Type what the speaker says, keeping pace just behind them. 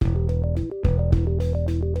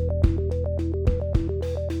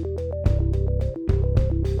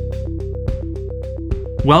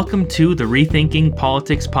Welcome to the Rethinking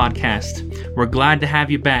Politics podcast. We're glad to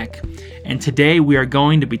have you back, and today we are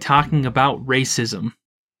going to be talking about racism.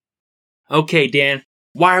 Okay, Dan,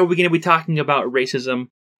 why are we going to be talking about racism?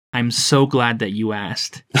 I'm so glad that you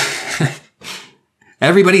asked.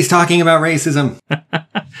 Everybody's talking about racism.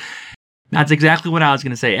 That's exactly what I was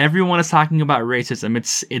going to say. Everyone is talking about racism.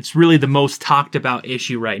 It's really the most talked about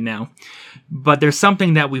issue right now. But there's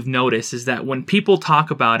something that we've noticed is that when people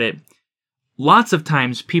talk about it, lots of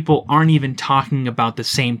times people aren't even talking about the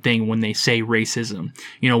same thing when they say racism.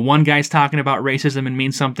 You know, one guy's talking about racism and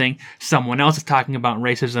means something, someone else is talking about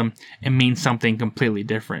racism and means something completely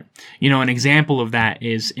different. You know, an example of that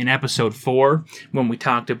is in episode 4 when we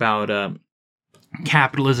talked about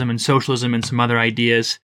capitalism and socialism and some other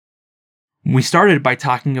ideas. We started by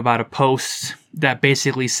talking about a post that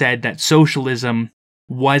basically said that socialism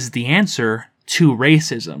was the answer to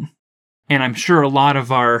racism. And I'm sure a lot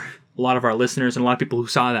of our listeners and a lot of people who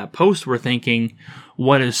saw that post were thinking,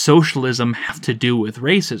 what does socialism have to do with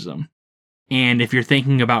racism? And if you're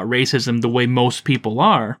thinking about racism the way most people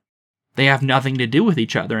are, they have nothing to do with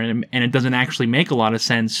each other, and it doesn't actually make a lot of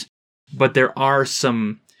sense. But there are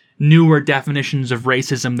some newer definitions of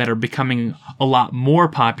racism that are becoming a lot more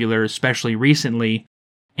popular, especially recently.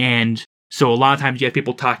 And so a lot of times you have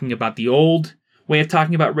people talking about the old way of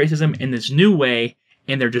talking about racism and this new way,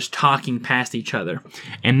 and they're just talking past each other.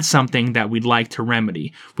 And it's something that we'd like to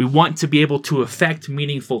remedy. We want to be able to affect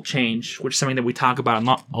meaningful change, which is something that we talk about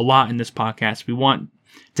a lot in this podcast. We want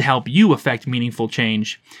to help you affect meaningful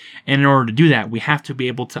change. And in order to do that, we have to be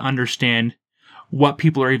able to understand what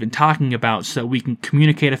people are even talking about so that we can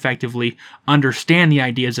communicate effectively, understand the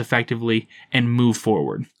ideas effectively, and move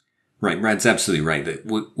forward. Right, Brad's absolutely right. That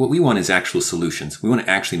what we want is actual solutions. We want to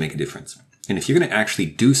actually make a difference. And if you're going to actually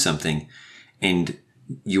do something and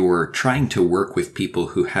you're trying to work with people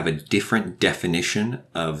who have a different definition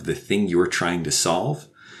of the thing you're trying to solve,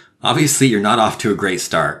 obviously you're not off to a great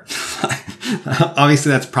start.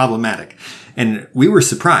 Obviously that's problematic. And we were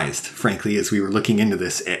surprised, frankly, as we were looking into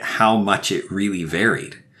this at how much it really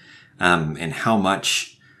varied. And how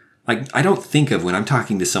much, I don't think of when I'm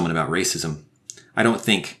talking to someone about racism, I don't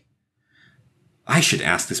think I should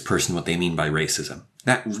ask this person what they mean by racism.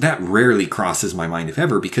 That rarely crosses my mind, if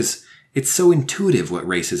ever, because it's so intuitive what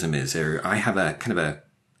racism is. Or I have a kind of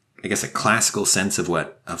a classical sense of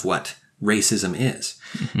what racism is.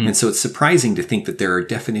 Mm-hmm. And so it's surprising to think that there are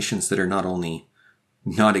definitions that are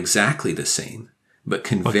not exactly the same, but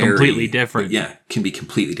completely different. Yeah, can be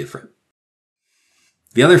completely different.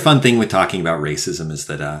 The other fun thing with talking about racism is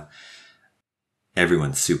that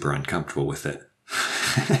everyone's super uncomfortable with it.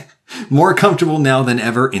 More comfortable now than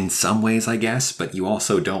ever in some ways, I guess, but you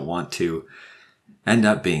also don't want to end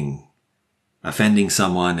up offending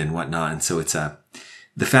someone and whatnot. And so it's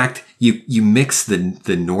the fact you mix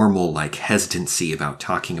the normal hesitancy about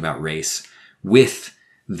talking about race with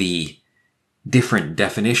the different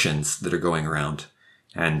definitions that are going around.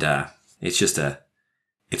 And it's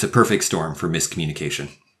a perfect storm for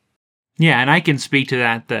miscommunication. Yeah, and I can speak to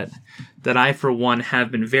that I, for one,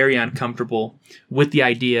 have been very uncomfortable with the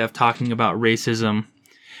idea of talking about racism.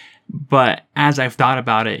 But as I've thought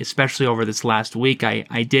about it, especially over this last week,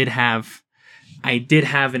 I did have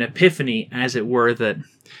an epiphany, as it were,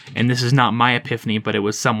 and this is not my epiphany, but it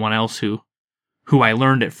was someone else who I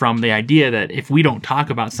learned it from, the idea that if we don't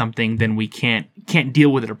talk about something, then we can't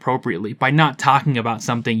deal with it appropriately. By not talking about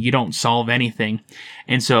something, you don't solve anything.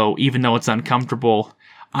 And so even though it's uncomfortable,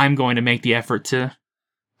 I'm going to make the effort to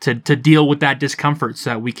deal with that discomfort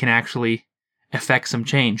so that we can actually effect some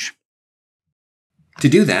change. To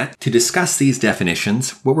do that, to discuss these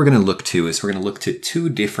definitions, what we're going to look to is we're going to look to two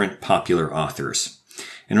different popular authors.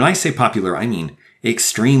 And when I say popular, I mean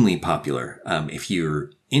extremely popular. If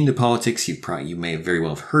you're into politics, you may very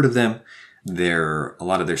well have heard of them. A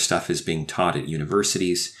lot of their stuff is being taught at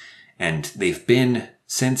universities, and they've been,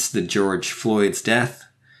 since the George Floyd's death,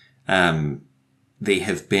 their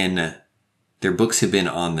books have been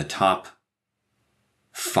on the top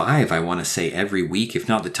 5, I want to say, every week, if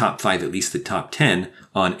not the top 5, at least the top 10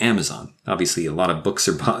 on Amazon. Obviously, a lot of books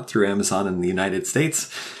are bought through Amazon in the United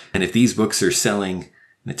States. And if these books are selling in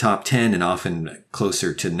the top 10 and often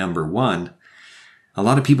closer to number 1, a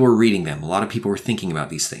lot of people are reading them. A lot of people are thinking about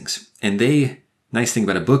these things. And nice thing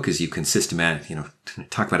about a book is you can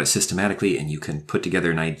talk about it systematically, and you can put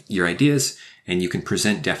together your ideas, and you can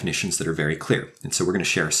present definitions that are very clear. And so we're going to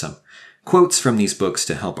share some quotes from these books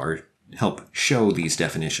to help show these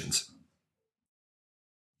definitions.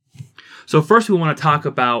 So first we want to talk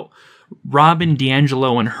about Robin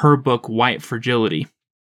DiAngelo and her book White Fragility.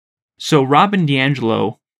 So Robin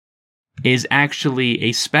DiAngelo is actually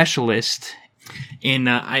a specialist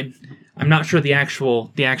I'm not sure the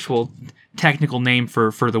actual technical name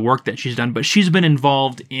for the work that she's done, but she's been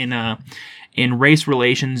involved in race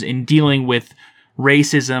relations, in dealing with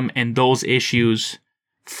racism and those issues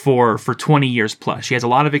for 20 years plus. She has a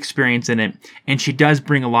lot of experience in it, and she does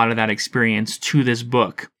bring a lot of that experience to this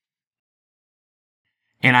book.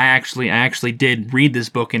 And I actually did read this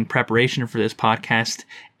book in preparation for this podcast,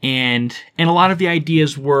 and a lot of the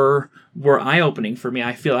ideas were eye-opening for me.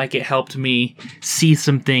 I feel like it helped me see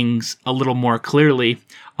some things a little more clearly.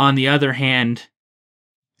 On the other hand,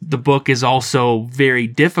 the book is also very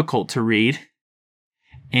difficult to read,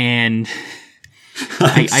 and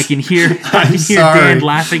I can hear Dan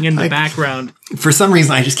laughing in the background. For some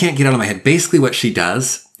reason, I just can't get out of my head. Basically, what she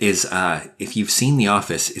does is, if you've seen The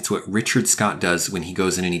Office, it's what Richard Scott does when he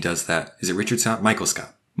goes in and he does that. Is it Richard Scott? Michael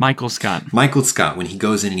Scott. Michael Scott. Michael Scott, when he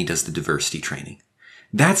goes in and he does the diversity training.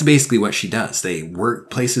 That's basically what she does.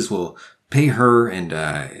 Places will pay her and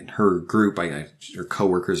her group, her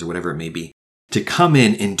coworkers or whatever it may be, to come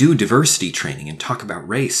in and do diversity training and talk about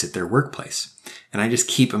race at their workplace. And I just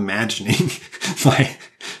keep imagining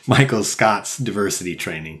Michael Scott's diversity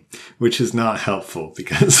training, which is not helpful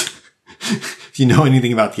because if you know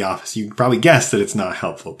anything about The Office, you can probably guess that it's not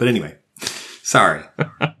helpful. But anyway, sorry.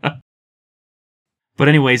 But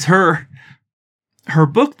anyways, her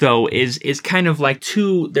book, though, is kind of like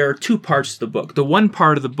there are two parts to the book. The one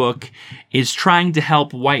part of the book is trying to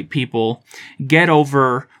help white people get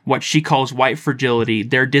over what she calls white fragility,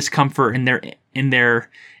 their discomfort and their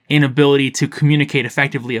inability to communicate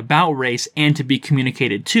effectively about race and to be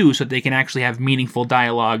communicated to, so that they can actually have meaningful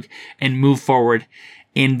dialogue and move forward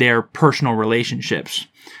in their personal relationships.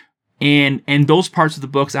 And those parts of the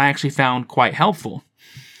books I actually found quite helpful.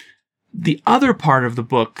 The other part of the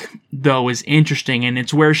book, though, is interesting, and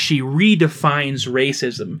it's where she redefines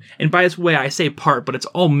racism. And by this way, I say part, but it's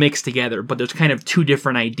all mixed together, but there's kind of two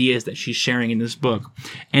different ideas that she's sharing in this book.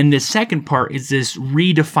 And the second part is this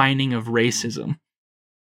redefining of racism.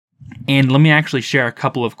 And let me actually share a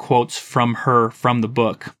couple of quotes from the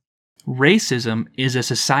book. Racism is a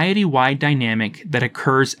society-wide dynamic that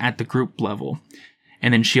occurs at the group level.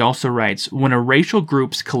 And then she also writes, when a racial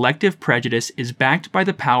group's collective prejudice is backed by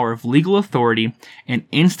the power of legal authority and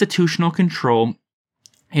institutional control,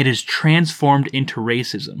 it is transformed into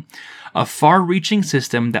racism, a far-reaching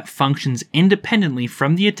system that functions independently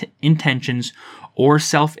from the intentions or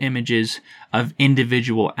self-images of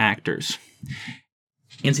individual actors.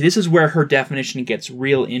 And see, this is where her definition gets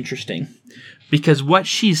real interesting, because what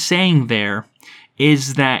she's saying there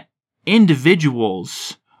is that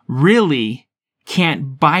individuals really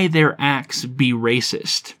can't by their acts be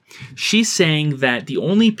racist. She's saying that the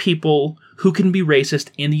only people who can be racist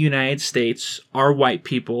in the United States are white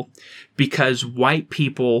people, because white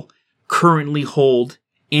people currently hold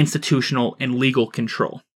institutional and legal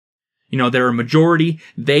control. You know, they're a majority,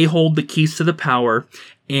 they hold the keys to the power,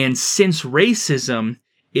 and since racism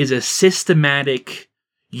is a systematic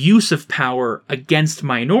use of power against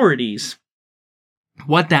minorities,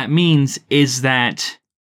 what that means is that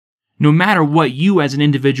no matter what you as an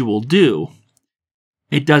individual do,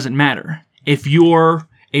 it doesn't matter. If you're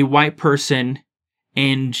a white person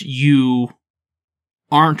and you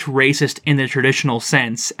aren't racist in the traditional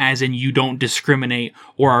sense, as in you don't discriminate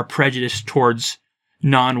or are prejudiced towards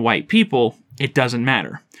non-white people, it doesn't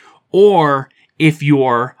matter. Or if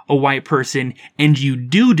you're a white person and you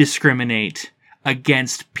do discriminate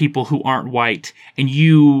against people who aren't white, and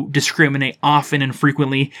you discriminate often and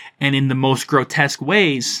frequently and in the most grotesque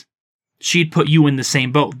ways, she'd put you in the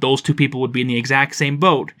same boat. Those two people would be in the exact same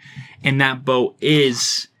boat. And that boat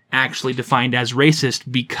is actually defined as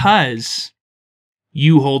racist because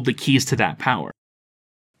you hold the keys to that power.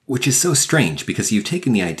 Which is so strange, because you've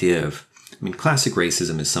taken the idea of, classic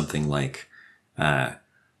racism is something like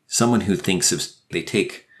someone who thinks of, they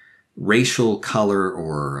take racial color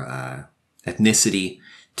or ethnicity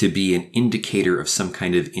to be an indicator of some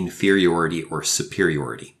kind of inferiority or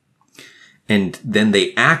superiority. And then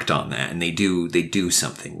they act on that and they do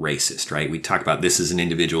something racist, right? We talk about this is an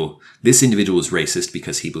individual. This individual is racist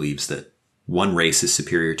because he believes that one race is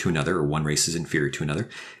superior to another or one race is inferior to another.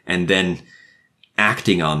 And then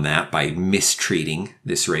acting on that by mistreating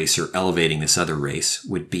this race or elevating this other race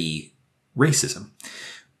would be racism.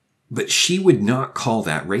 But she would not call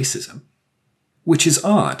that racism, which is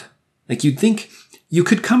odd. Like, you'd think you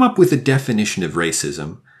could come up with a definition of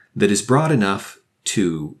racism that is broad enough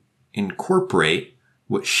to incorporate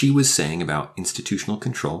what she was saying about institutional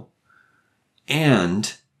control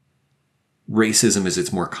and racism as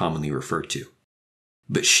it's more commonly referred to.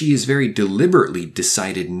 But she has very deliberately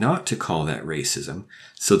decided not to call that racism,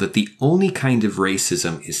 so that the only kind of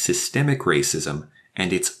racism is systemic racism,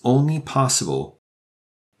 and it's only possible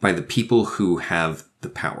by the people who have the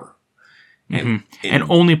power. And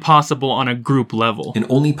only possible on a group level. And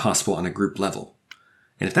only possible on a group level.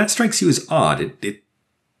 And if that strikes you as odd, it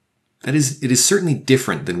is certainly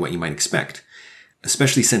different than what you might expect.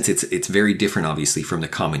 Especially since it's very different, obviously, from the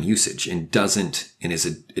common usage and is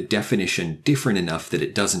a definition different enough that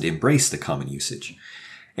it doesn't embrace the common usage.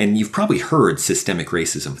 And you've probably heard systemic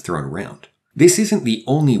racism thrown around. This isn't the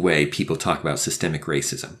only way people talk about systemic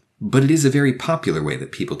racism, but it is a very popular way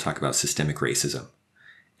that people talk about systemic racism.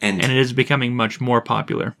 And it is becoming much more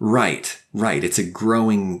popular. Right. It's a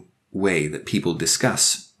growing way that people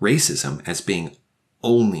discuss racism as being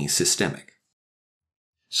only systemic.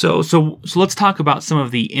 So let's talk about some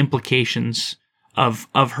of the implications of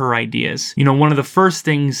her ideas. One of the first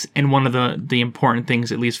things, and one of the important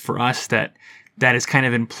things, at least for us, that is kind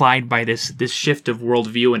of implied by this shift of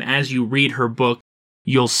worldview, and as you read her book,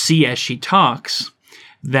 you'll see as she talks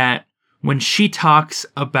that when she talks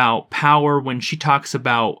about power,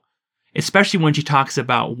 especially when she talks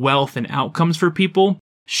about wealth and outcomes for people,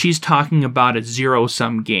 she's talking about a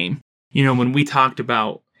zero-sum game. When we talked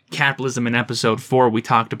about capitalism in episode 4, we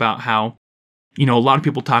talked about how, a lot of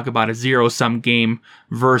people talk about a zero-sum game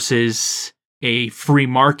versus a free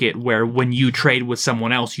market where when you trade with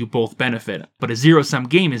someone else, you both benefit. But a zero-sum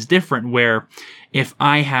game is different, where if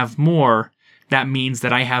I have more, that means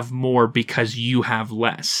that I have more because you have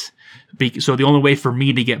less. So the only way for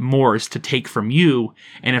me to get more is to take from you,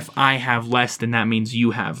 and if I have less, then that means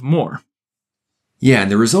you have more. Yeah,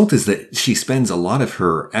 and the result is that she spends a lot of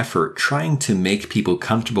her effort trying to make people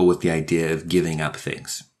comfortable with the idea of giving up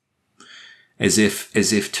things. As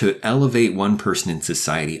if to elevate one person in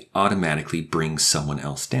society automatically brings someone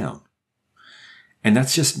else down. And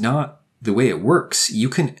that's just not the way it works.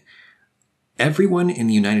 Everyone in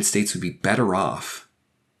the United States would be better off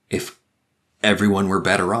if everyone were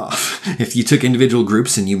better off. If you took individual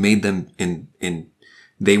groups and you made them and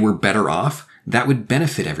they were better off, that would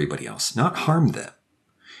benefit everybody else, not harm them.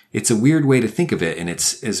 It's a weird way to think of it, and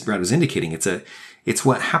it's, as Brad was indicating, it's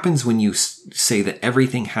what happens when you say that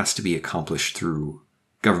everything has to be accomplished through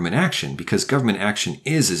government action, because government action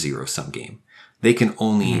is a zero-sum game. They can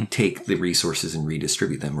only take the resources and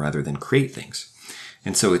redistribute them rather than create things.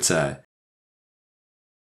 And so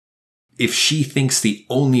if she thinks the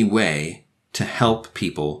only way to help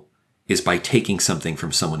people is by taking something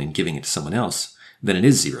from someone and giving it to someone else, then it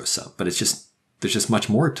is zero-sum. But there's just much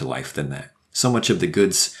more to life than that. So much of the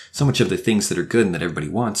goods, so much of the things that are good and that everybody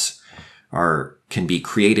wants can be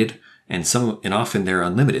created, and often they're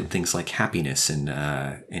unlimited. Things like happiness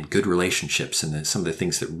and good relationships and some of the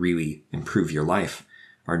things that really improve your life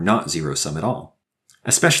are not zero-sum at all.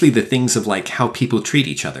 Especially the things of like how people treat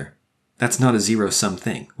each other. That's not a zero-sum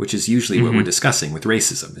thing, which is usually what we're discussing with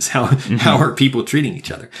racism, is how are people treating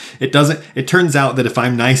each other. It turns out that if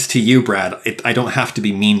I'm nice to you, Brad, I don't have to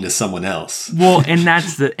be mean to someone else. Well, and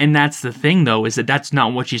that's the thing, though, is that that's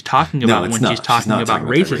not what she's talking about she's talking about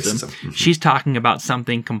racism. She's talking about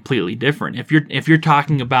something completely different. If you're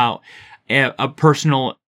talking about a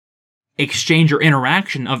personal exchange or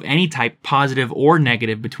interaction of any type, positive or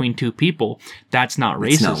negative, between two people, that's not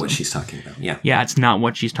racism. It's not what she's talking about. Yeah, it's not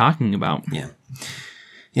what she's talking about. Yeah.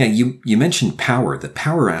 You mentioned power. The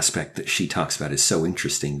power aspect that she talks about is so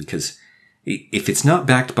interesting, because if it's not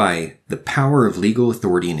backed by the power of legal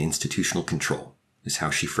authority and institutional control, is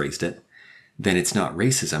how she phrased it, then it's not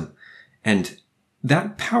racism. And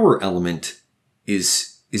that power element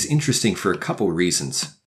is interesting for a couple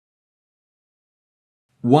reasons.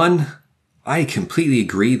 One, I completely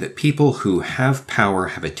agree that people who have power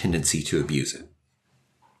have a tendency to abuse it.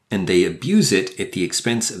 And they abuse it at the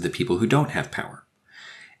expense of the people who don't have power.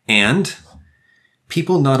 And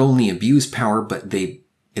people not only abuse power, but at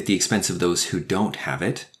the expense of those who don't have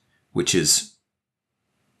it, which is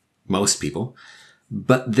most people,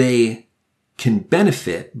 but they can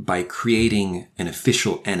benefit by creating an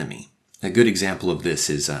official enemy. A good example of this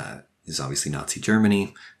is obviously Nazi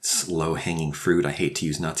Germany. It's low-hanging fruit. I hate to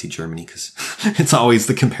use Nazi Germany because it's always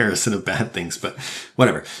the comparison of bad things, but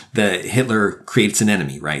whatever. Hitler creates an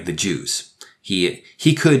enemy, right? The Jews. He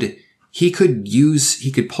could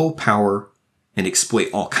pull power and exploit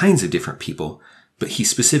all kinds of different people, but he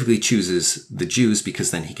specifically chooses the Jews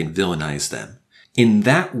because then he can villainize them. In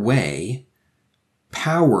that way,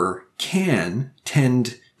 power can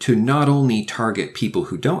tend to not only target people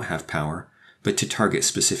who don't have power, but to target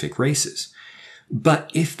specific races.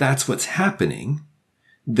 But if that's what's happening,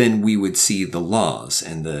 then we would see the laws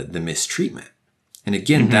and the mistreatment. And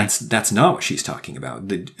again, that's not what she's talking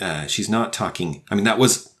about. She's not talking, I mean,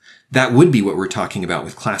 that would be what we're talking about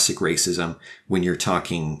with classic racism when you're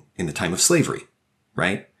talking in the time of slavery,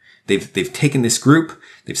 right? They've taken this group,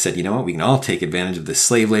 they've said, you know what, we can all take advantage of this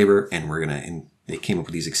slave labor, and and they came up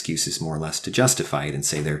with these excuses more or less to justify it and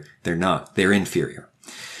say they're inferior.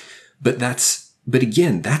 But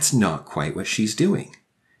again, that's not quite what she's doing.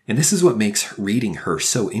 And this is what makes reading her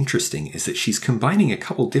so interesting, is that she's combining a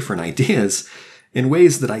couple different ideas in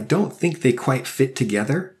ways that I don't think they quite fit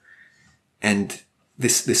together. And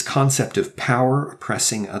this concept of power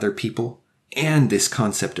oppressing other people, and this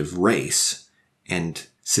concept of race and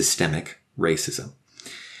systemic racism.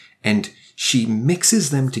 And she mixes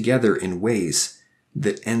them together in ways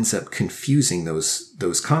that ends up confusing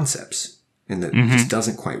those concepts, and that just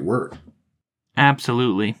doesn't quite work.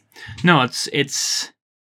 Absolutely. No, it's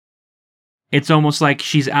almost like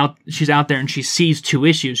she's out there and she sees two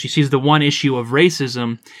issues. She sees the one issue of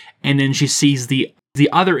racism, and then she sees the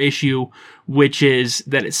other issue, which is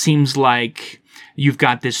that it seems like you've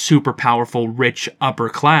got this super powerful, rich upper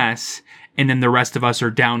class, and then the rest of us are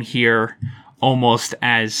down here almost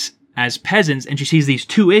as peasants. And she sees these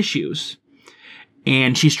two issues,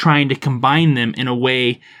 and she's trying to combine them in a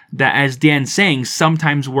way that, as Dan's saying,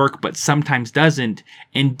 sometimes work, but sometimes doesn't,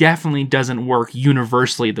 and definitely doesn't work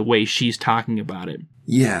universally the way she's talking about it.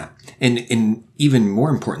 Yeah. And even more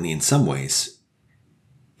importantly, in some ways,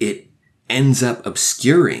 it ends up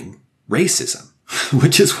obscuring racism,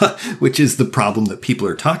 which is the problem that people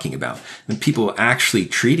are talking about. And people actually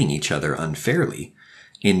treating each other unfairly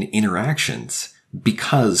in interactions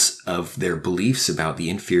because of their beliefs about the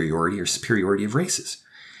inferiority or superiority of races.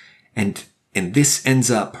 And this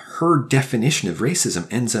ends up, her definition of racism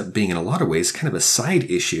ends up being in a lot of ways kind of a side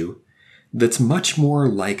issue that's much more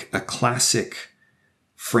like a classic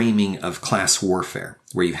framing of class warfare,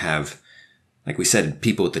 where you have, like we said,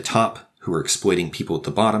 people at the top who are exploiting people at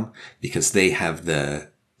the bottom because they have the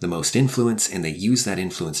most influence, and they use that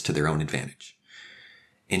influence to their own advantage.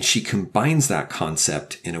 And she combines that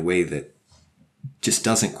concept in a way that just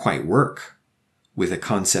doesn't quite work with a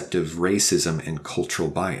concept of racism and cultural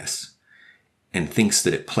bias, and thinks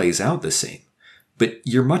that it plays out the same. But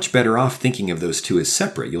you're much better off thinking of those two as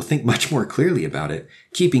separate. You'll think much more clearly about it,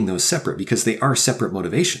 keeping those separate, because they are separate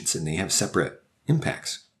motivations and they have separate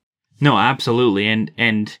impacts. No, absolutely.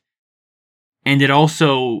 And it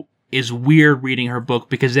also is weird reading her book,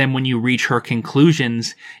 because then when you reach her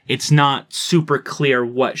conclusions, it's not super clear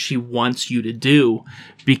what she wants you to do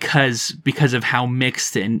because of how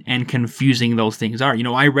mixed and confusing those things are. You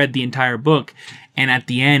know, I read the entire book, and at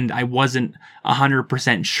the end, I wasn't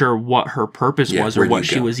 100% sure what her purpose was or what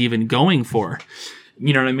she was even going for.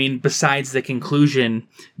 You know what I mean? Besides the conclusion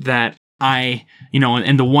that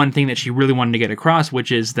and the one thing that she really wanted to get across,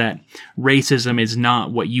 which is that racism is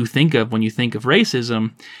not what you think of when you think of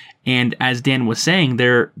racism. And as Dan was saying,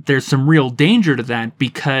 there's some real danger to that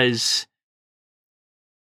because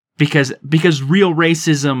real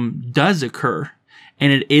racism does occur,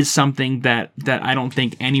 and it is something that I don't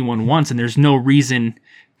think anyone wants, and there's no reason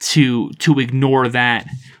to ignore that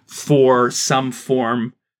for some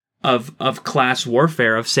form of class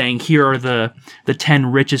warfare, of saying here are the 10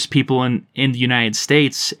 richest people in the United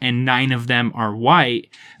States and 9 of them are white.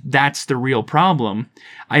 That's the real problem.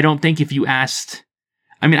 I don't think if you asked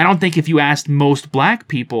most black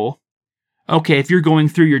people, okay, if you're going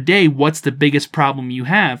through your day, what's the biggest problem you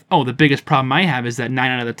have? Oh, the biggest problem I have is that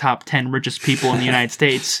 9 out of the top 10 richest people in the United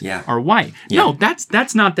States are white. Yeah. No,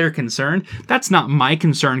 that's not their concern. That's not my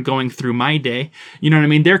concern going through my day. You know what I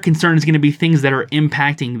mean? Their concern is going to be things that are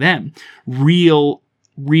impacting them. Real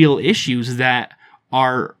issues that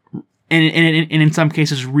are, and in some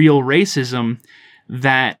cases, real racism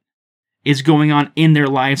that is going on in their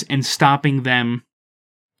lives and stopping them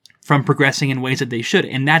from progressing in ways that they should.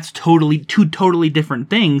 And that's two totally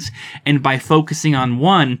different things. And by focusing on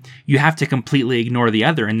one, you have to completely ignore the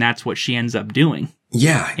other. And that's what she ends up doing.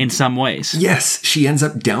 Yeah. In some ways. Yes. She ends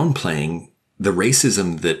up downplaying the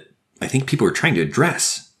racism that I think people are trying to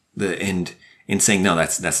address. And saying, no,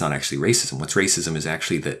 that's not actually racism. What's racism is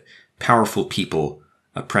actually that powerful people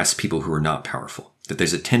oppress people who are not powerful. That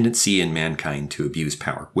there's a tendency in mankind to abuse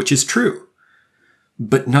power, which is true,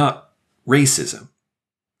 but not racism.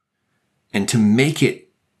 And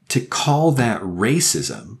to call that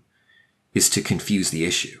racism is to confuse the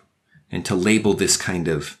issue, and to label this kind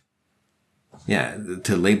of,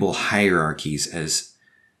 to label hierarchies as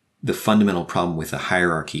the fundamental problem with a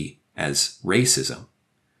hierarchy as racism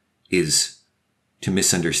is to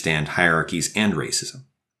misunderstand hierarchies and racism.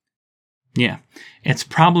 Yeah, it's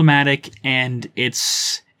problematic, and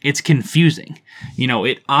it's it's confusing.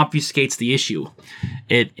 It obfuscates the issue.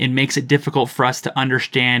 It makes it difficult for us to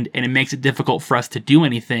understand, and it makes it difficult for us to do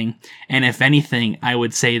anything. And if anything, I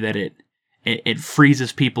would say that it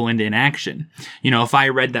freezes people into inaction. If I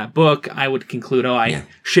read that book, I would conclude, I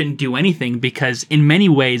shouldn't do anything, because in many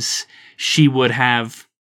ways she would have,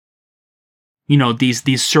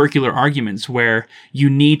 these circular arguments where you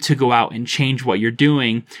need to go out and change what you're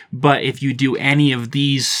doing. But if you do any of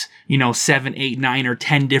these, 7, 8, 9, or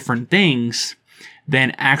 10 different things,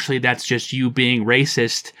 then actually that's just you being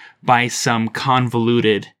racist by some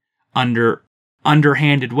convoluted,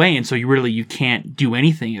 underhanded way. And so you can't do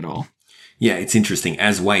anything at all. Yeah, it's interesting.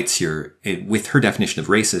 As whites, with her definition of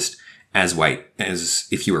racist, as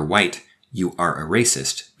if you are white, you are a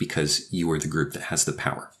racist because you are the group that has the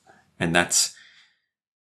power. And that's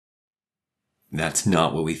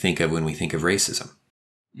not what we think of when we think of racism.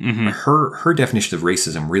 Mm-hmm. Her definition of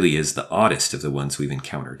racism really is the oddest of the ones we've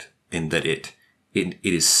encountered, in that it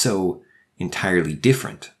is so entirely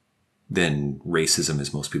different than racism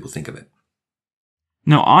as most people think of it.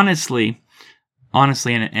 No, honestly,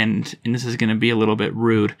 and this is going to be a little bit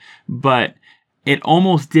rude, but it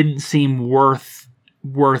almost didn't seem worth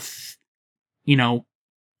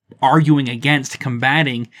arguing against,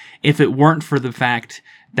 combating, if it weren't for the fact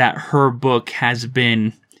that her book has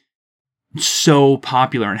been so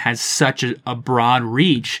popular and has such a broad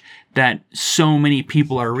reach that so many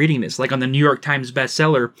people are reading this. Like on the New York Times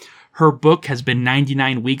bestseller, her book has been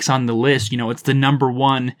 99 weeks on the list. It's the number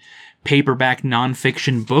one paperback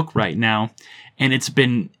nonfiction book right now. And it's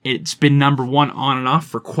been number one on and off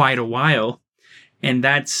for quite a while. And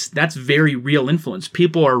that's very real influence.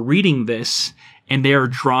 People are reading this and they are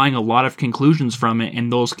drawing a lot of conclusions from it.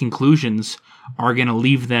 And those conclusions are going to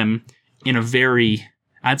leave them in a very,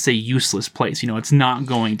 I'd say, useless place. It's not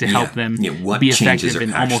going to help them be effective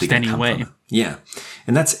in almost any way. Yeah.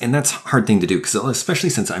 And that's a hard thing to do, because especially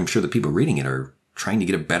since I'm sure the people reading it are trying to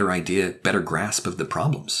get a better idea, better grasp of the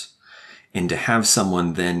problems. And to have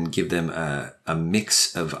someone then give them a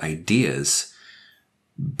mix of ideas,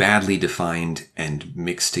 badly defined and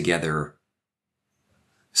mixed together,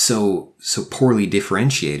 so poorly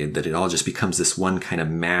differentiated that it all just becomes this one kind of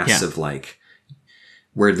mass of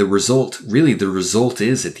where the result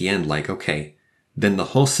is at the end, okay, then the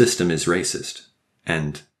whole system is racist,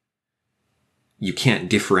 and you can't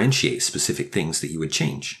differentiate specific things that you would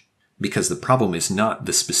change, because the problem is not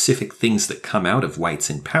the specific things that come out of whites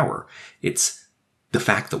in power. It's the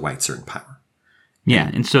fact that whites are in power.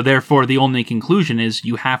 Yeah, and so therefore the only conclusion is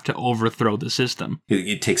you have to overthrow the system.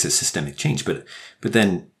 It takes a systemic change, but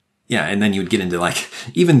then, and then you would get into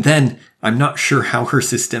even then, I'm not sure how her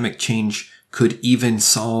systemic change could even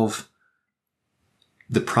solve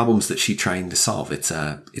the problems that she's trying to solve. It's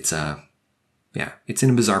in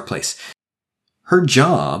a bizarre place. Her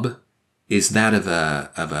job is that of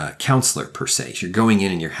a counselor per se. You're going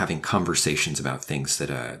in and you're having conversations about things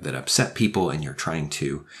that upset people, and you're trying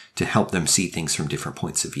to help them see things from different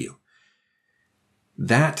points of view.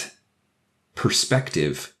 That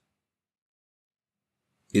perspective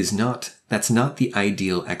that's not the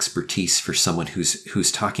ideal expertise for someone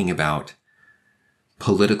who's talking about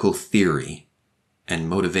political theory and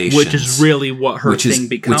motivations, which is really what her thing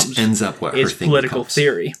becomes. Which ends up what her thing political becomes.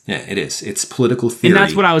 Theory. Yeah, it is. It's political theory. And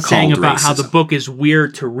that's what I was saying about racism. How the book is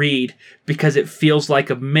weird to read, because it feels like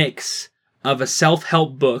a mix of a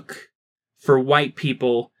self-help book for white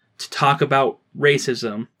people to talk about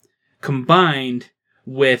racism, combined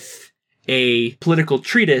with a political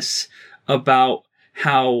treatise about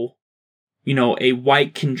how, a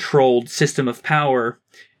white-controlled system of power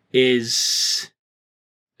is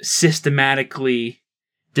systematically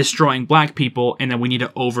destroying black people, and then we need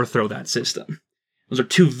to overthrow that system. Those are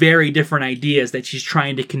two very different ideas that she's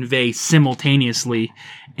trying to convey simultaneously,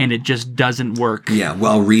 and it just doesn't work. Yeah,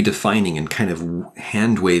 while redefining and kind of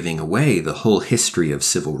hand-waving away the whole history of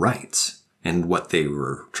civil rights and what they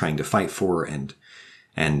were trying to fight for, and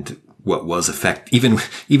what was even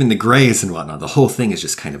the grays and whatnot. The whole thing is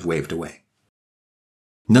just kind of waved away.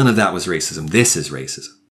 None of that was racism. This is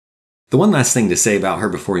racism. The one last thing to say about her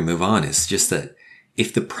before we move on is just that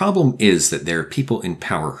if the problem is that there are people in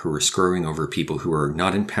power who are screwing over people who are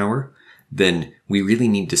not in power, then we really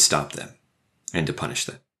need to stop them and to punish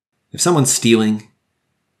them. If someone's stealing,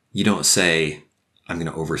 you don't say, I'm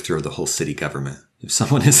going to overthrow the whole city government. If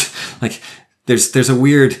someone is there's a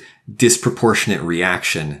weird disproportionate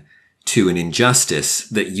reaction to an injustice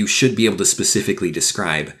that you should be able to specifically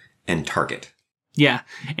describe and target. Yeah,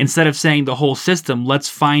 instead of saying the whole system, let's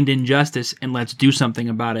find injustice and let's do something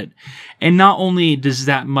about it. And not only is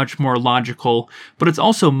that much more logical, but it's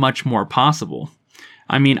also much more possible.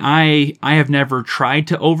 I mean, I have never tried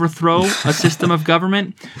to overthrow a system of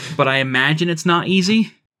government, but I imagine it's not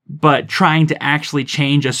easy. But trying to actually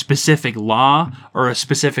change a specific law or a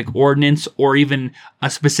specific ordinance or even a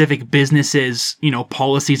specific business's,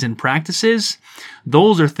 policies and practices,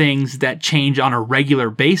 those are things that change on a regular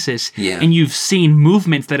basis. Yeah. And you've seen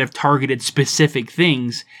movements that have targeted specific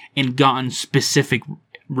things and gotten specific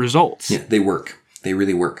results. Yeah, they work. They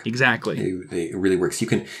really work. Exactly. It really works. You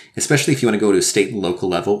can, especially if you want to go to a state and local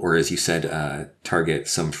level, or as you said, target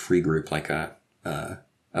some free group like a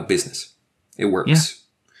business. It works. Yeah.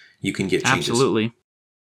 You can get changes. Absolutely.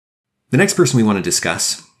 The next person we want to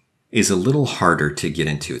discuss is a little harder to get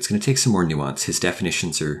into. It's going to take some more nuance. His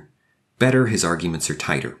definitions are better. His arguments are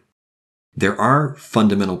tighter. There are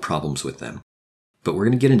fundamental problems with them, but we're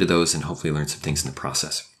going to get into those and hopefully learn some things in the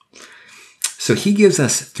process. So he gives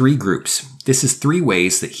us 3 groups. This is 3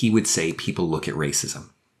 ways that he would say people look at racism.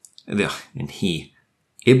 And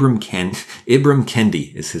Ibram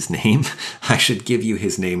Kendi is his name. I should give you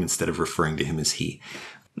his name instead of referring to him as he.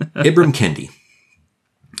 Ibram Kendi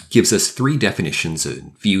gives us 3 definitions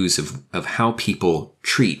and views of how people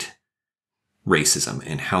treat racism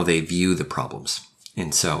and how they view the problems.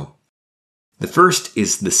 And so the first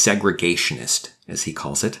is the segregationist, as he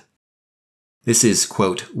calls it. This is,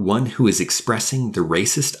 quote, one who is expressing the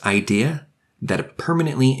racist idea that a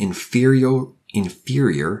permanently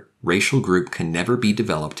inferior racial group can never be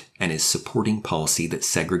developed and is supporting policy that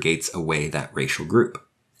segregates away that racial group.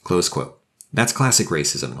 Close quote. That's classic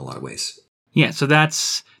racism in a lot of ways. Yeah, so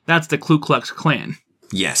that's the Ku Klux Klan.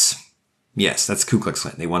 Yes, that's Ku Klux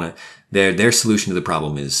Klan. They want to their solution to the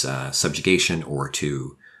problem is subjugation or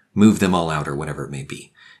to move them all out or whatever it may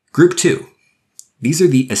be. Group 2. These are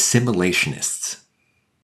the assimilationists.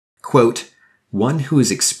 Quote, one who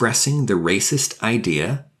is expressing the racist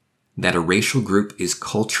idea that a racial group is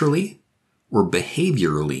culturally or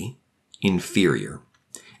behaviorally inferior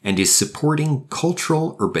and is supporting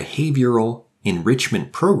cultural or behavioral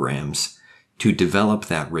enrichment programs to develop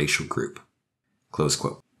that racial group. Close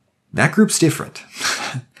quote. That group's different.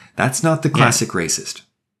 That's not the classic racist.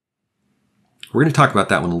 We're going to talk about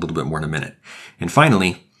that one a little bit more in a minute. And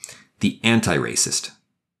finally, the anti-racist.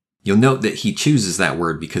 You'll note that he chooses that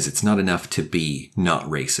word because it's not enough to be not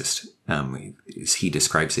racist. As he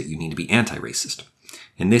describes it, you need to be anti-racist.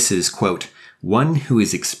 And this is, quote, one who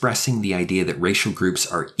is expressing the idea that racial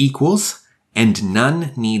groups are equals and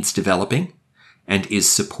none needs developing and is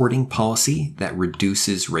supporting policy that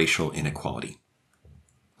reduces racial inequality.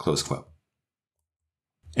 Close quote.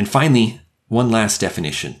 And finally, one last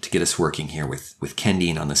definition to get us working here with Kendi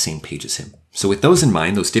and on the same page as him. So with those in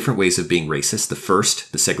mind, those different ways of being racist, the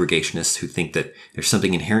first, the segregationists who think that there's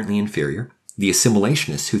something inherently inferior, the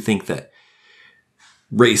assimilationists who think that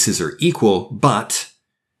races are equal, but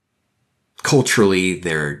culturally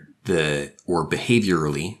or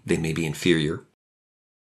behaviorally they may be inferior.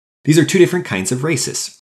 These are 2 different kinds of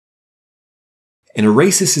racists. And a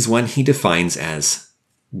racist is one he defines as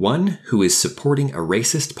one who is supporting a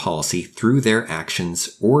racist policy through their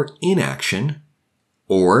actions or inaction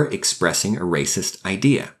or expressing a racist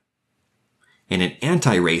idea. And an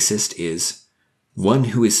anti-racist is one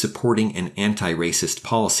who is supporting an anti-racist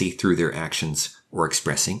policy through their actions or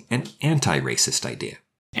expressing an anti-racist idea.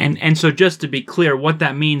 And so just to be clear, what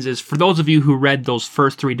that means is for those of you who read those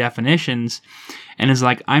first 3 definitions and is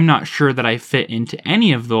like, I'm not sure that I fit into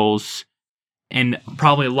any of those, and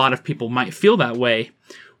probably a lot of people might feel that way,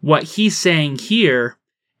 what he's saying here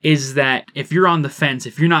is that if you're on the fence,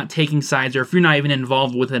 if you're not taking sides, or if you're not even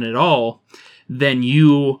involved with it at all, then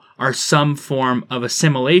you are some form of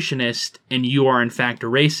assimilationist and you are in fact a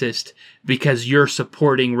racist because you're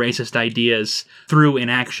supporting racist ideas through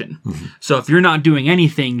inaction. Mm-hmm. So if you're not doing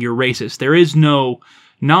anything, you're racist. There is no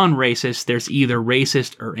non-racist. There's either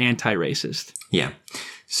racist or anti-racist. Yeah.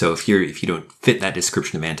 So if you don't fit that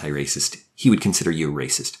description of anti-racist, he would consider you a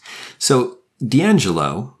racist. So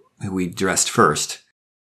D'Angelo, who we addressed first,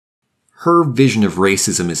 her vision of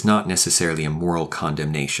racism is not necessarily a moral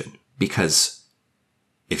condemnation because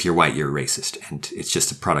if you're white, you're a racist and it's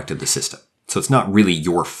just a product of the system. So it's not really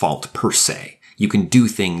your fault per se. You can do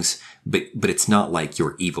things, but it's not like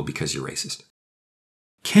you're evil because you're racist.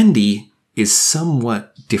 Kendi is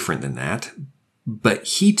somewhat different than that, but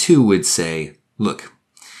he too would say, look,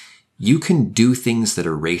 you can do things that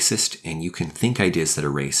are racist and you can think ideas that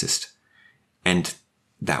are racist, and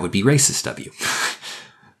that would be racist of you.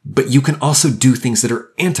 But you can also do things that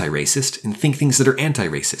are anti-racist and think things that are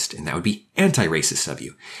anti-racist, and that would be anti-racist of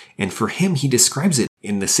you. And for him, he describes it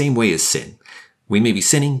in the same way as sin. We may be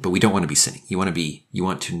sinning, but we don't want to be sinning. You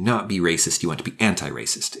want to not be racist. You want to be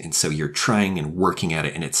anti-racist. And so you're trying and working at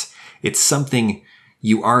it. And it's something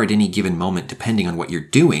you are at any given moment, depending on what you're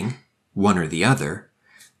doing, one or the other,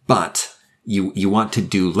 but you want to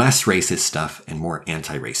do less racist stuff and more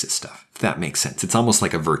anti-racist stuff, if that makes sense. It's almost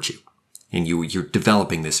like a virtue, and you're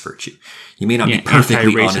developing this virtue. You may not be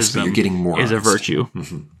perfectly honest, but you're getting more honest. Is a virtue.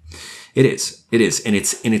 Mm-hmm. It is, and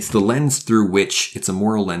it's the lens through which, it's a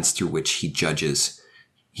moral lens through which he judges.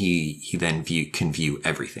 He then can view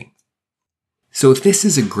everything. So if this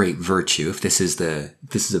is a great virtue, if this is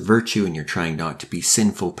a virtue, and you're trying not to be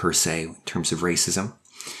sinful per se in terms of racism,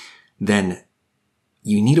 then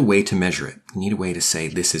you need a way to measure it. You need a way to say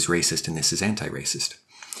this is racist and this is anti-racist.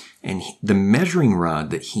 And the measuring rod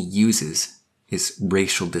that he uses is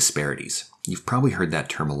racial disparities. You've probably heard that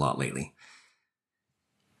term a lot lately.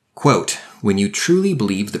 Quote, when you truly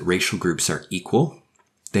believe that racial groups are equal,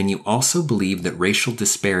 then you also believe that racial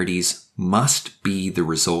disparities must be the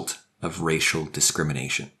result of racial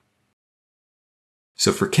discrimination.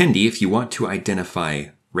 So for Kendi, if you want to identify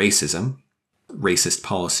racism, racist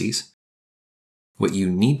policies, what you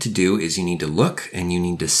need to do is you need to look and you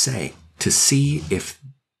need to say, to see if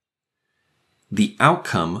the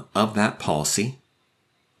outcome of that policy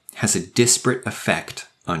has a disparate effect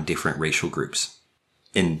on different racial groups.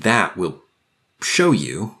 And that will show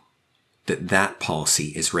you that that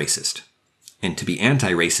policy is racist. And to be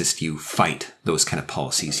anti-racist, you fight those kind of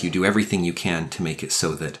policies. You do everything you can to make it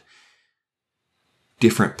so that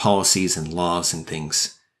different policies and laws and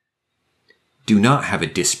things do not have a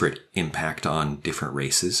disparate impact on different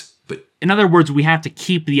races. But in other words, we have to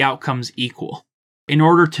keep the outcomes equal. In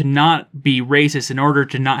order to not be racist, in order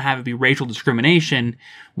to not have it be racial discrimination,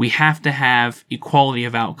 we have to have equality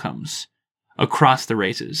of outcomes across the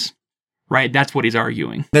races. Right? That's what he's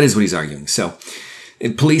arguing. That is what he's arguing. So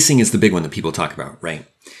policing is the big one that people talk about, right?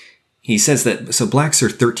 He says that, so blacks are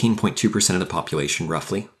 13.2% of the population,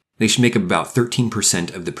 roughly. They should make up about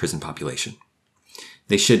 13% of the prison population.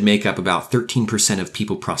 They should make up about 13% of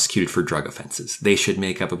people prosecuted for drug offenses. They should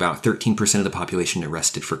make up about 13% of the population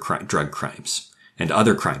arrested for drug crimes and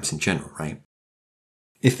other crimes in general, right?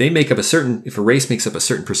 If a race makes up a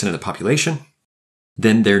certain percent of the population,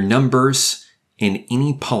 then their numbers in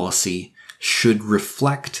any policy should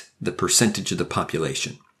reflect the percentage of the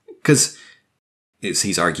population. Because, as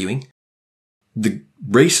he's arguing, the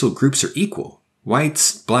racial groups are equal.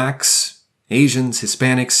 Whites, blacks, Asians,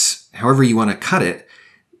 Hispanics, however you want to cut it,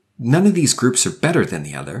 none of these groups are better than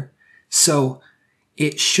the other. So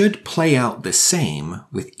it should play out the same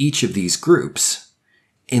with each of these groups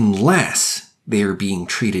unless they are being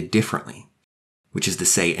treated differently, which is to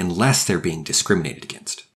say, unless they're being discriminated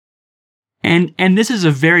against. And this is a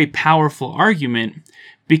very powerful argument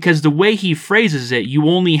because the way he phrases it, you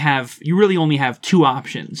really only have two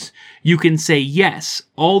options. You can say, yes,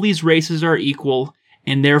 all these races are equal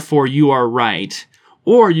and therefore you are right.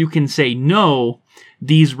 Or you can say, no,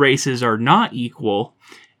 these races are not equal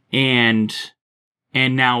and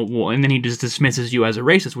then he just dismisses you as a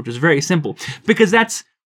racist, which is very simple. Because that's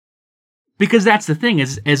the thing,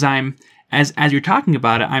 as you're talking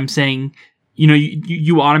about it, I'm saying,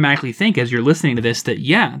 you automatically think as you're listening to this that,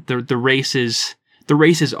 yeah, the races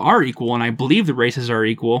are equal, and I believe the races are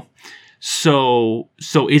equal. So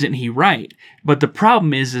isn't he right? But the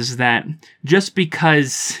problem is that just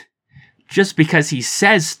because he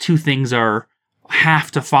says two things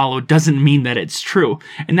have to follow doesn't mean that it's true.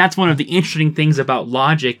 And that's one of the interesting things about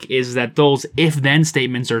logic, is that those if-then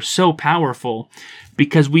statements are so powerful,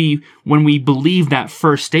 because when we believe that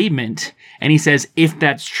first statement and he says, if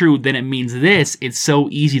that's true, then it means this, it's so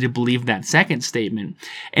easy to believe that second statement.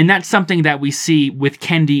 And that's something that we see with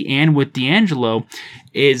Kendi and with D'Angelo,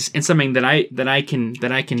 and something that I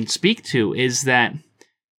can speak to, is that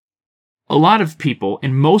a lot of people,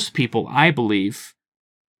 and most people, I believe,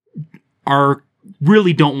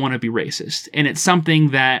 really don't want to be racist. And it's something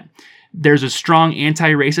that there's a strong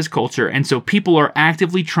anti-racist culture, and so people are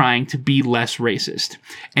actively trying to be less racist.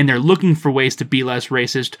 And they're looking for ways to be less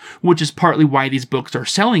racist, which is partly why these books are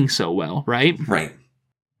selling so well, right? Right.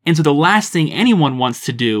 And so the last thing anyone wants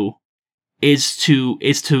to do is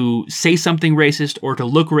to say something racist, or to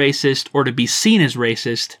look racist, or to be seen as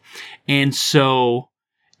racist. And so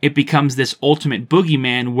it becomes this ultimate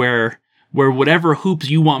boogeyman where whatever hoops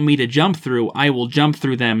you want me to jump through, I will jump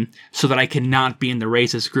through them so that I cannot be in the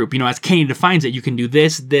racist group. As Kendi defines it, you can do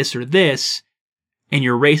this, this, or this, and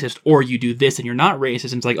you're racist, or you do this and you're not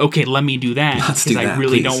racist. And it's like, okay, let me do that because I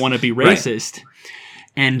really don't want to be racist. Right.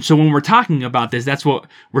 And so when we're talking about this, that's what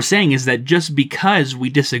we're saying, is that just because we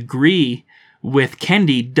disagree with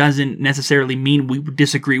Kendi doesn't necessarily mean we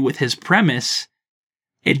disagree with his premise.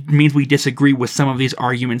 It means we disagree with some of these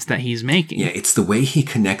arguments that he's making. Yeah, it's the way he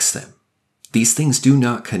connects them. These things do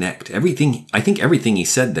not connect. I think everything he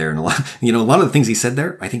said there, and a lot of the things he said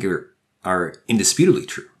there, I think are indisputably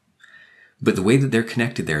true. But the way that they're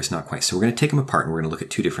connected there is not quite. So we're going to take them apart, and we're going to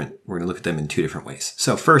look at them in two different ways.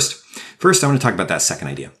 So first, I want to talk about that second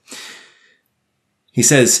idea. He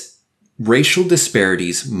says, racial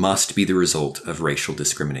disparities must be the result of racial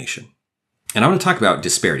discrimination. And I want to talk about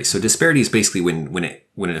disparity. So disparity is basically when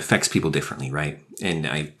it affects people differently, right? And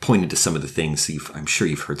I pointed to some of the things. I'm sure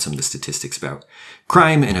you've heard some of the statistics about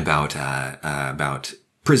crime and about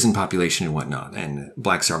prison population and whatnot. And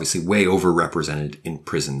blacks are obviously way overrepresented in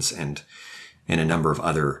prisons and a number of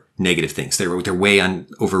other negative things. They're way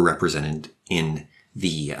overrepresented in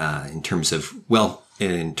terms of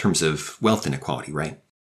wealth inequality, right?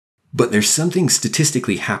 But there's something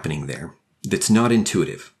statistically happening there that's not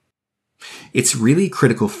intuitive. It's really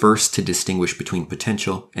critical first to distinguish between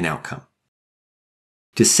potential and outcome.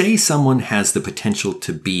 To say someone has the potential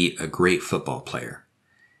to be a great football player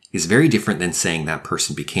is very different than saying that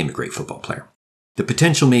person became a great football player. The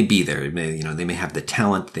potential may be there. They may have the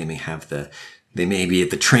talent. They may be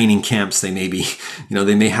at the training camps. They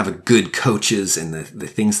may have good coaches and the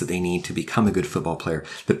things that they need to become a good football player.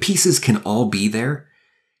 The pieces can all be there.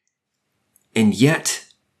 And yet,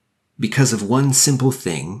 because of one simple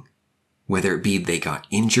thing, whether it be they got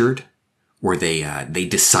injured or they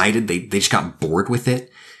decided they just got bored with it,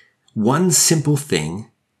 one simple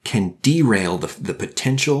thing can derail the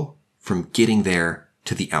potential from getting there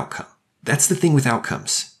to the outcome. That's the thing with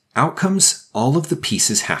outcomes. Outcomes, all of the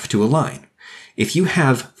pieces have to align. If you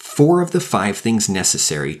have 4 of the 5 things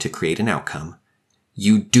necessary to create an outcome,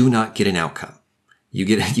 you do not get an outcome. You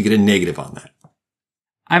get a negative on that.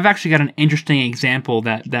 I've actually got an interesting example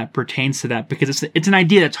that pertains to that, because it's an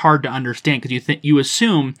idea that's hard to understand, because you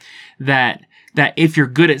assume that if you're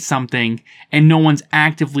good at something and no one's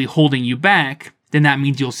actively holding you back, then that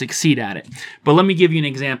means you'll succeed at it. But let me give you an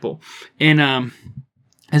example.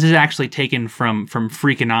 This is actually taken from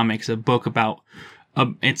Freakonomics, a book about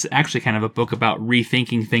it's actually kind of a book about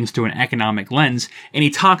rethinking things through an economic lens, and he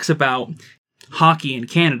talks about hockey in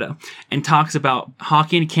Canada, and talks about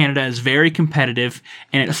hockey in Canada is very competitive,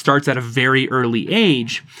 and it starts at a very early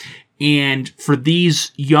age. And for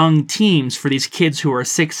these young teams, for these kids who are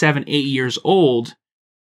 6, 7, 8 years old,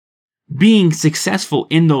 being successful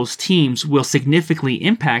in those teams will significantly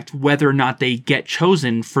impact whether or not they get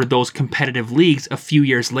chosen for those competitive leagues a few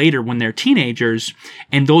years later when they're teenagers,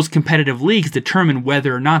 and those competitive leagues determine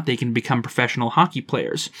whether or not they can become professional hockey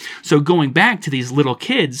players. So going back to these little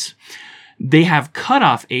kids, they have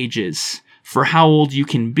cutoff ages for how old you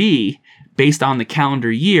can be based on the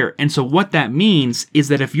calendar year. And so what that means is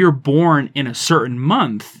that if you're born in a certain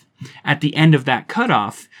month, at the end of that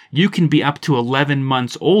cutoff, you can be up to 11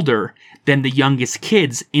 months older than the youngest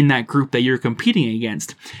kids in that group that you're competing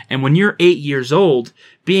against. And when you're 8 years old,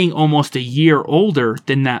 being almost a year older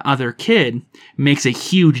than that other kid makes a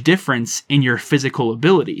huge difference in your physical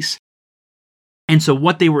abilities. And so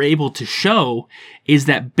what they were able to show is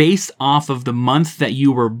that based off of the month that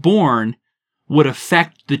you were born would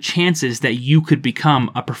affect the chances that you could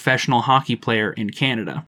become a professional hockey player in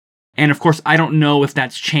Canada. And of course, I don't know if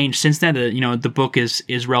that's changed since then. The book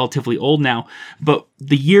is relatively old now, but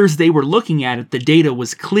the years they were looking at it, the data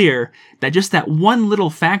was clear that just that one little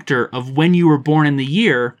factor of when you were born in the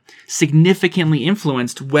year significantly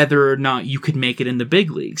influenced whether or not you could make it in the big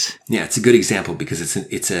leagues. Yeah, it's a good example because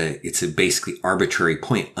it's a basically arbitrary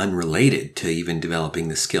point unrelated to even developing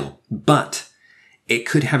the skill. But it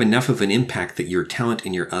could have enough of an impact that your talent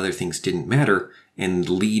and your other things didn't matter and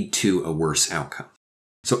lead to a worse outcome.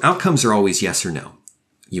 So outcomes are always yes or no.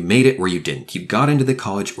 You made it or you didn't. You got into the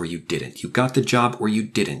college or you didn't. You got the job or you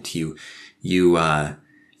didn't. You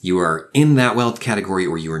are in that wealth category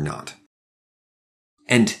or you are not.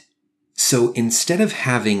 And so instead of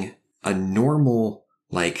having a normal,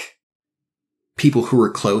 people who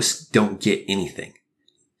are close don't get anything,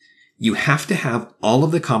 you have to have all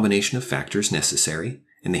of the combination of factors necessary,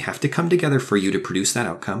 and they have to come together for you to produce that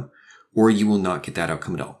outcome, or you will not get that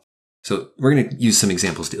outcome at all. So we're going to use some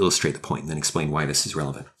examples to illustrate the point and then explain why this is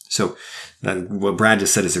relevant. So what Brad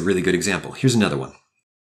just said is a really good example. Here's another one.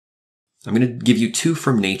 I'm going to give you 2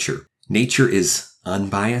 from nature. Nature is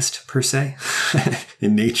unbiased per se.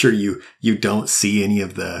 In nature, you don't see any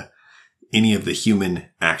of the human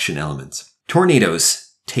action elements.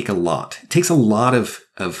 Tornadoes take a lot. It takes a lot of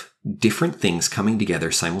different things coming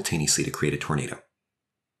together simultaneously to create a tornado.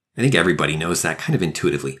 I think everybody knows that kind of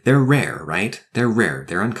intuitively. They're rare, right? They're rare.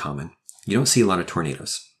 They're uncommon. You don't see a lot of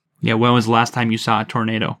tornadoes. Yeah, when was the last time you saw a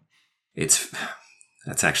tornado?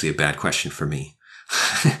 That's actually a bad question for me.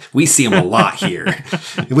 We see them a lot here,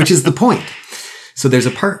 which is the point. So there's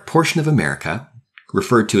a portion of America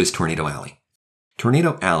referred to as Tornado Alley.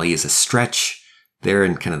 Tornado Alley is a stretch there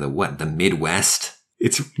in kind of the Midwest.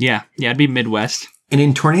 Yeah, it'd be Midwest. And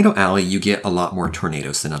in Tornado Alley, you get a lot more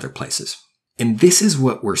tornadoes than other places. And this is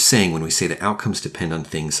what we're saying when we say that outcomes depend on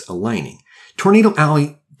things aligning. Tornado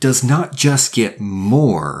Alley does not just get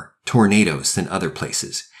more tornadoes than other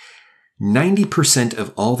places. 90%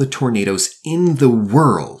 of all the tornadoes in the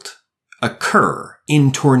world occur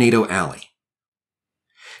in Tornado Alley.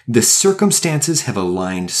 The circumstances have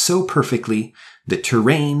aligned so perfectly, the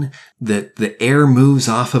terrain, that the air moves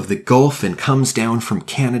off of the Gulf and comes down from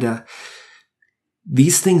Canada.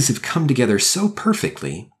 These things have come together so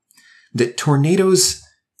perfectly that tornadoes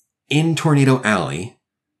in Tornado Alley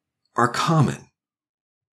are common.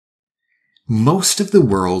 Most of the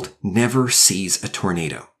world never sees a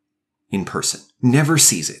tornado in person. Never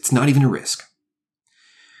sees it. It's not even a risk.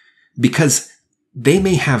 Because they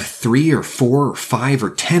may have 3 or 4 or 5 or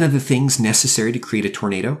 10 of the things necessary to create a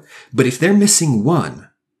tornado, but if they're missing one,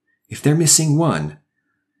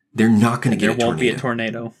 they're not going to get a tornado. There won't be a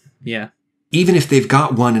tornado. Yeah. Even if they've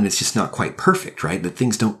got one and it's just not quite perfect, right? That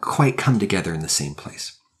things don't quite come together in the same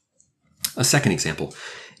place. A second example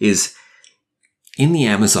is in the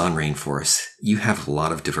Amazon rainforest, you have a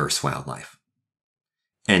lot of diverse wildlife.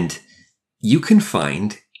 And you can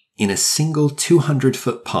find in a single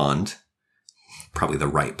 200-foot pond, probably the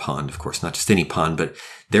right pond, of course, not just any pond, but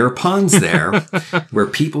there are ponds there where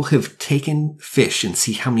people have taken fish and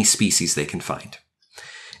see how many species they can find.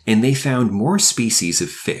 And they found more species of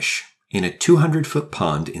fish in a 200-foot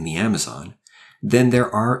pond in the Amazon than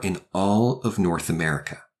there are in all of North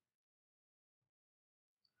America.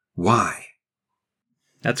 Why?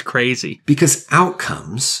 That's crazy. Because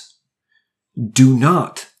outcomes do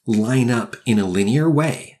not line up in a linear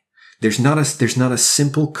way. There's not a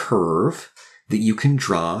simple curve that you can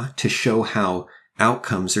draw to show how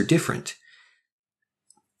outcomes are different.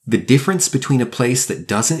 The difference between a place that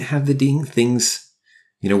doesn't have the things,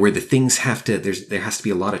 where the things there has to be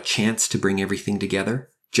a lot of chance to bring everything together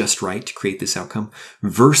just right to create this outcome,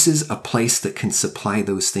 versus a place that can supply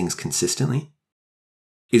those things consistently,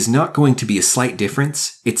 is not going to be a slight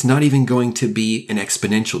difference. It's not even going to be an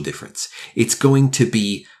exponential difference. It's going to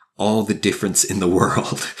be all the difference in the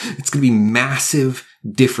world. It's going to be massive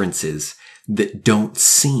differences that don't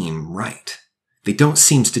seem right. They don't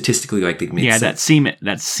seem statistically like they make sense.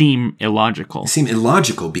 that seem illogical. They seem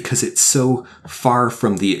illogical because it's so far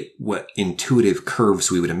from what intuitive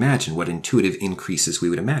curves we would imagine, what intuitive increases we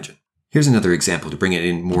would imagine. Here's another example to bring it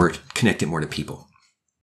in more, connect it more to people.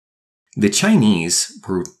 The Chinese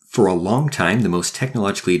were, for a long time, the most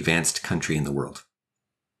technologically advanced country in the world.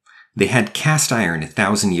 They had cast iron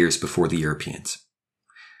 1,000 years before the Europeans.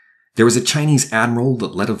 There was a Chinese admiral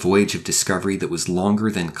that led a voyage of discovery that was longer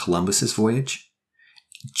than Columbus's voyage.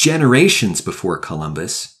 Generations before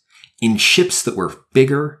Columbus, in ships that were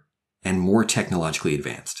bigger and more technologically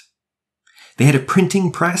advanced. They had a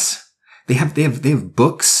printing press. They have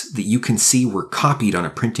books that you can see were copied on a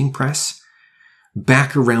printing press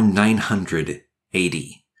back around 900 AD.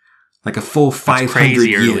 Like a full 500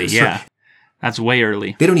 years. Early, yeah. That's way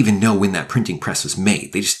early. They don't even know when that printing press was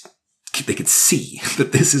made. They could see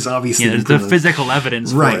that this is obviously there's the physical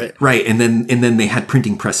evidence for it. Right. And then they had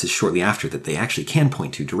printing presses shortly after that they actually can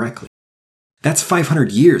point to directly. That's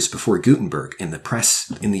 500 years before Gutenberg and the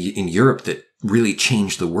press in Europe that really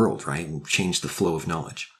changed the world, right? And changed the flow of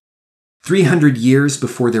knowledge. 300 years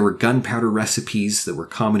before there were gunpowder recipes that were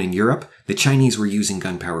common in Europe, the Chinese were using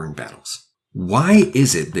gunpowder in battles. Why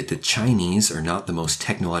is it that the Chinese are not the most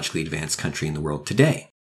technologically advanced country in the world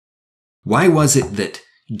today? Why was it that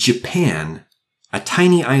Japan, a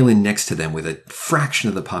tiny island next to them with a fraction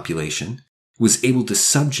of the population, was able to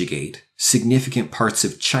subjugate significant parts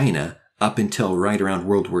of China up until right around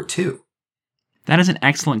World War II? That is an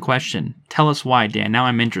excellent question. Tell us why, Dan. Now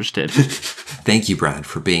I'm interested. Thank you, Brad,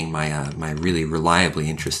 for being my really reliably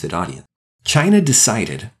interested audience. China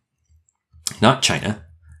decided, not China,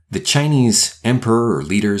 the Chinese emperor or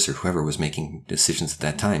leaders or whoever was making decisions at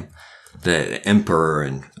that time, the emperor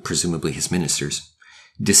and presumably his ministers,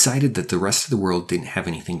 decided that the rest of the world didn't have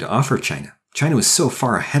anything to offer China. China was so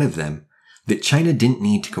far ahead of them that China didn't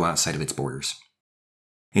need to go outside of its borders.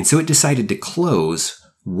 And so it decided to close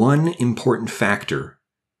one important factor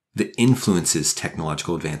that influences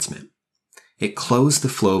technological advancement. It closed the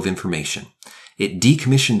flow of information. It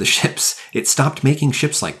decommissioned the ships. It stopped making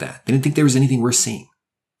ships like that. They didn't think there was anything worth seeing.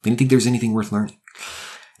 They didn't think there was anything worth learning.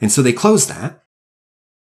 And so they closed that.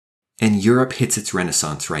 And Europe hits its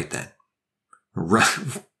renaissance right then.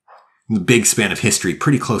 The big span of history,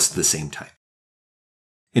 pretty close to the same time.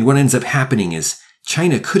 And what ends up happening is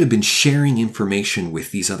China could have been sharing information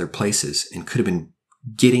with these other places and could have been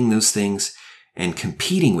getting those things and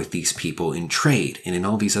competing with these people in trade and in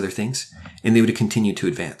all these other things, and they would have continued to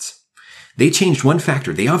advance. They changed one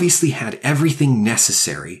factor. They obviously had everything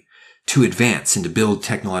necessary to advance and to build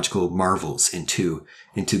technological marvels and to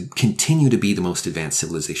continue to be the most advanced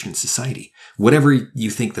civilization in society. Whatever you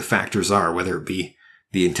think the factors are, whether it be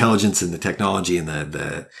the intelligence and the technology and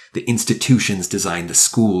the institutions designed, the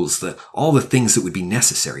schools, all the things that would be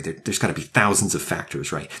necessary. There's got to be thousands of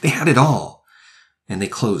factors, right? They had it all, and they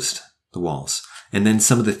closed the walls. And then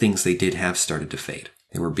some of the things they did have started to fade.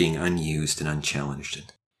 They were being unused and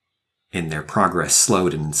unchallenged, and their progress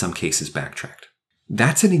slowed and in some cases backtracked.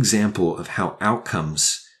 That's an example of how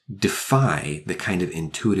outcomes defy the kind of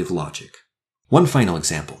intuitive logic. One final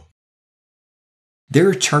example. There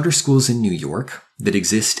are charter schools in New York that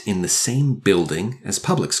exist in the same building as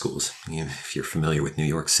public schools. If you're familiar with New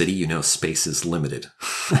York City, you know space is limited.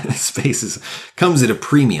 Space comes at a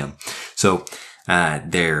premium. So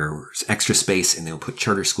there's extra space, and they'll put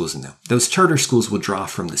charter schools in them. Those charter schools will draw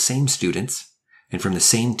from the same students and from the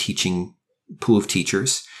same teaching pool of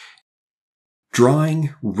teachers,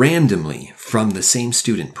 drawing randomly from the same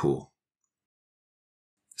student pool.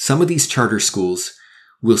 Some of these charter schools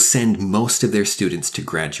will send most of their students to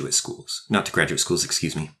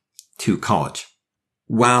to college.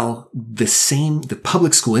 While the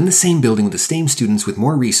public school in the same building with the same students with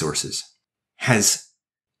more resources has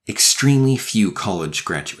extremely few college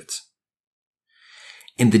graduates.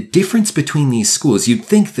 And the difference between these schools, you'd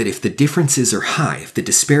think that if the differences are high, if the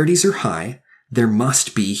disparities are high, there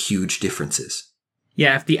must be huge differences.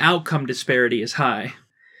 Yeah, if the outcome disparity is high,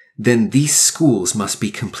 then these schools must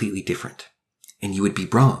be completely different. And you would be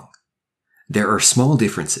wrong. There are small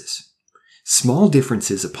differences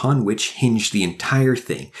upon which hinge the entire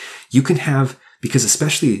thing. You can have, because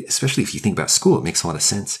especially if you think about school, it makes a lot of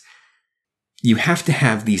sense. You have to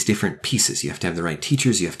have these different pieces. You have to have the right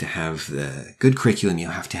teachers. You have to have the good curriculum. You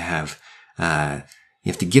have to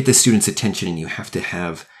get the students' attention, and you have to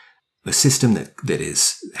have a system that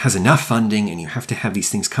has enough funding, and you have to have these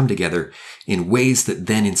things come together in ways that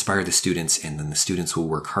then inspire the students, and then the students will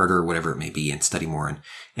work harder, or whatever it may be, and study more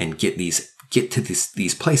and get to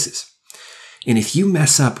these places. And if you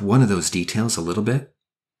mess up one of those details a little bit,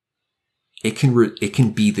 it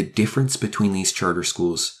can be the difference between these charter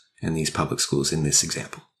schools and these public schools in this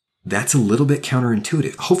example. That's a little bit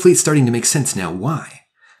counterintuitive. Hopefully it's starting to make sense now. Why?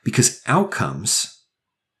 Because outcomes,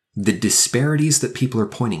 the disparities that people are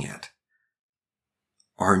pointing at,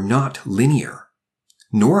 are not linear,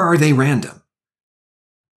 nor are they random.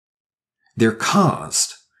 They're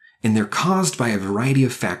caused by a variety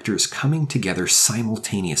of factors coming together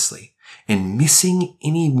simultaneously, and missing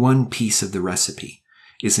any one piece of the recipe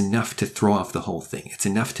is enough to throw off the whole thing. It's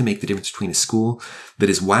enough to make the difference between a school that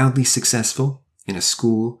is wildly successful and a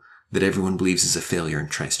school that everyone believes is a failure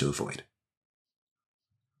and tries to avoid.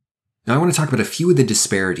 Now I want to talk about a few of the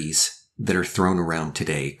disparities that are thrown around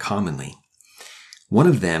today commonly. One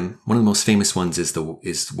of the most famous ones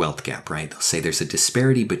is wealth gap, right? They'll say there's a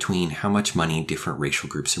disparity between how much money different racial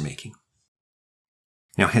groups are making.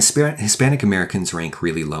 Now, Hispanic Americans rank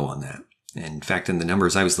really low on that. And in fact, in the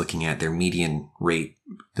numbers I was looking at, their median rate,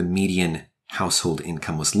 the median household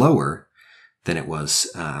income was lower than it was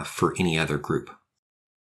for any other group.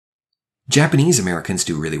 Japanese Americans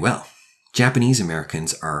do really well. Japanese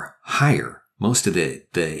Americans are higher. Most of the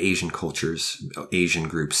Asian cultures, Asian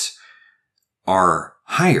groups, are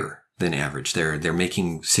higher than average. They're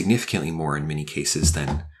making significantly more in many cases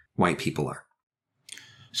than white people are.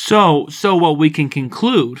 So what we can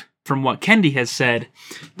conclude from what Kendi has said,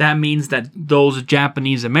 that means that those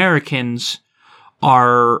Japanese Americans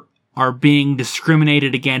are being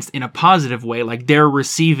discriminated against in a positive way, like they're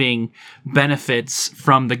receiving benefits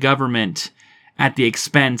from the government at the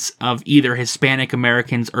expense of either Hispanic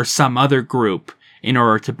Americans or some other group in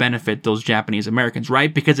order to benefit those Japanese Americans,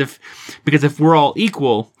 right? Because if we're all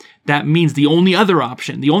equal, that means the only other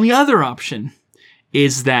option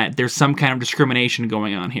is that there's some kind of discrimination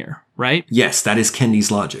going on here, right? Yes, that is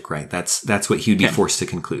Kendi's logic, right? That's what he'd be forced to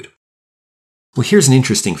conclude. Well, here's an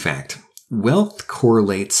interesting fact. Wealth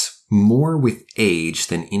correlates more with age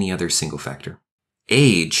than any other single factor.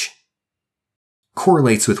 Age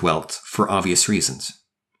correlates with wealth for obvious reasons.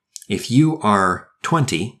 If you are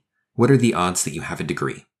 20, what are the odds that you have a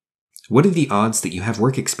degree? What are the odds that you have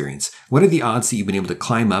work experience? What are the odds that you've been able to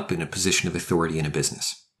climb up in a position of authority in a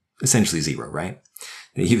business? Essentially zero, right?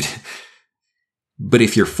 But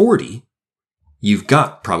if you're 40, you've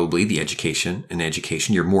got probably an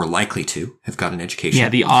education. You're more likely to have got an education. Yeah,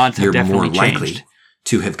 the odds have definitely changed. You're more likely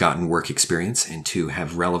to have gotten work experience and to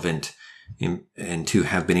have relevant and to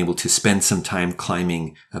have been able to spend some time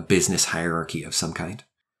climbing a business hierarchy of some kind.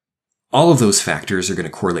 All of those factors are going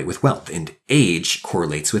to correlate with wealth, and age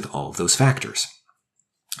correlates with all of those factors.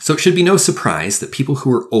 So it should be no surprise that people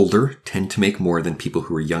who are older tend to make more than people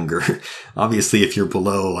who are younger. Obviously, if you're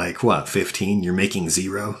below 15, you're making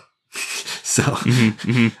zero. So,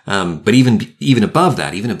 but even above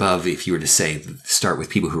that, even above, if you were to say, start with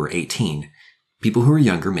people who are 18, people who are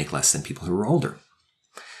younger make less than people who are older.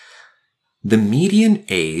 The median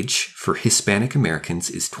age for Hispanic Americans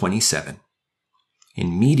is 27.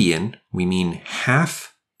 In median, we mean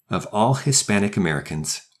half of all Hispanic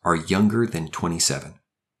Americans are younger than 27,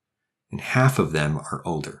 and half of them are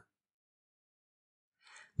older.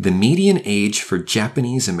 The median age for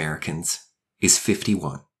Japanese Americans is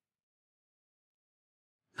 51.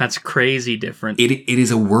 That's crazy different. It is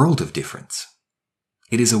a world of difference.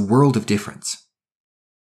 It is a world of difference.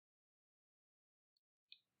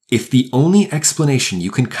 If the only explanation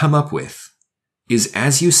you can come up with is,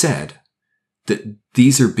 as you said, that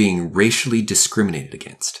these are being racially discriminated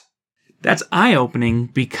against. That's eye-opening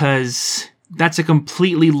because that's a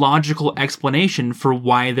completely logical explanation for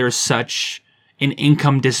why there's such an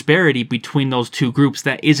income disparity between those two groups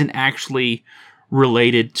that isn't actually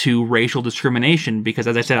related to racial discrimination. Because,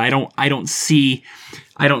 as I said, I don't see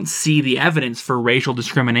the evidence for racial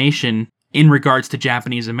discrimination in regards to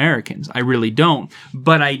Japanese Americans. I really don't.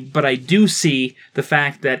 But I do see the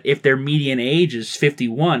fact that if their median age is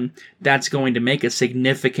 51, that's going to make a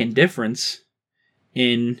significant difference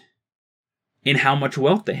in how much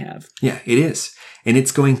wealth they have. Yeah, it is. And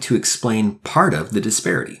it's going to explain part of the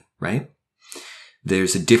disparity, right?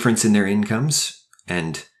 There's a difference in their incomes,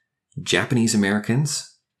 and Japanese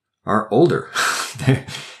Americans are older.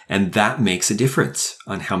 And that makes a difference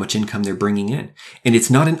on how much income they're bringing in. And it's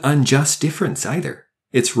not an unjust difference either.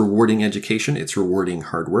 It's rewarding education. It's rewarding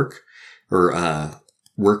hard work or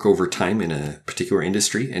work over time in a particular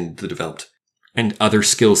industry and other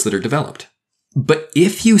skills that are developed. But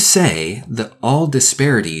if you say that all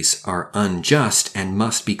disparities are unjust and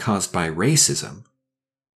must be caused by racism,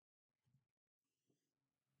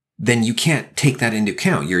 then you can't take that into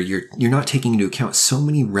account. You're not taking into account so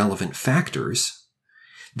many relevant factors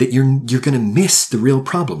that you're going to miss the real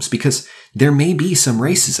problems, because there may be some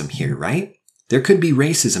racism here, right? There could be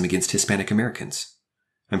racism against Hispanic Americans.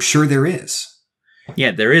 I'm sure there is.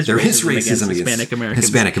 Yeah, there is racism against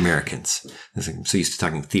Hispanic Americans. I'm so used to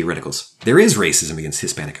talking theoreticals. There is racism against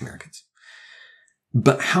Hispanic Americans.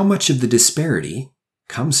 But how much of the disparity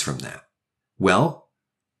comes from that? Well,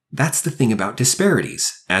 that's the thing about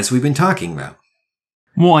disparities, as we've been talking about.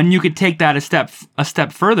 Well, and you could take that a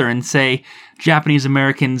step further and say Japanese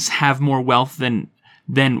Americans have more wealth than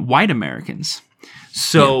white Americans.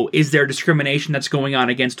 So is there discrimination that's going on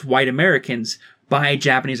against white Americans by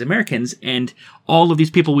Japanese Americans? And all of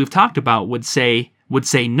these people we've talked about would say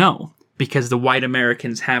no, because the white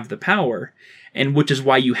Americans have the power, and which is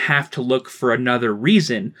why you have to look for another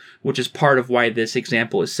reason, which is part of why this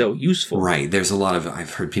example is so useful. Right. There's a lot of,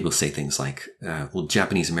 I've heard people say things like, well,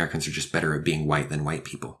 Japanese Americans are just better at being white than white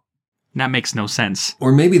people. That makes no sense.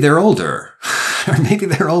 Or maybe they're older.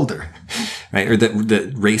 Right? Or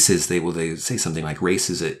that races, they say something like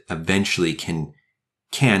races eventually can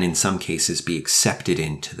in some cases be accepted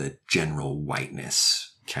into the general whiteness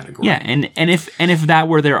category. Yeah, and if that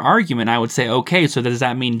were their argument, I would say, okay, so does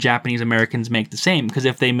that mean Japanese Americans make the same? Because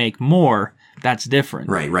if they make more, that's different.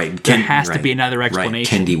 Right. There has to be another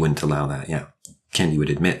explanation. Right. Kendi wouldn't allow that, yeah. Kendi would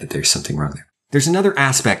admit that there's something wrong there. There's another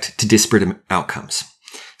aspect to disparate outcomes.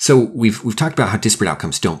 So we've talked about how disparate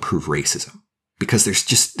outcomes don't prove racism, because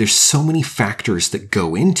there's so many factors that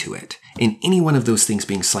go into it, and any one of those things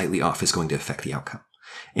being slightly off is going to affect the outcome.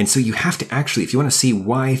 And so you have to actually, if you want to see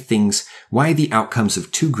why the outcomes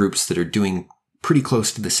of two groups that are doing pretty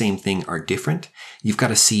close to the same thing are different, you've got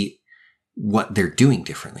to see what they're doing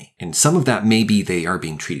differently. And some of that may be they are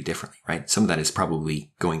being treated differently, right? Some of that is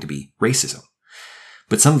probably going to be racism.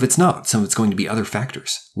 But some of it's not. Some of it's going to be other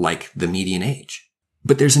factors, like the median age.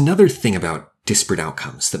 But there's another thing about disparate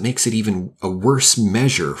outcomes that makes it even a worse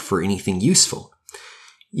measure for anything useful.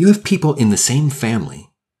 You have people in the same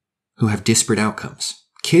family who have disparate outcomes.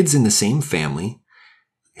 Kids in the same family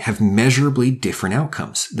have measurably different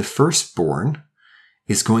outcomes. The firstborn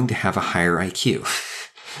is going to have a higher IQ.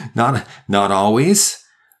 Not always.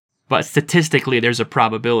 But statistically, there's a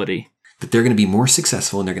probability that they're going to be more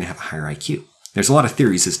successful and they're going to have a higher IQ. There's a lot of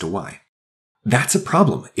theories as to why. That's a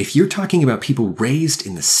problem. If you're talking about people raised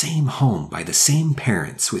in the same home by the same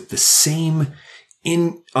parents with the same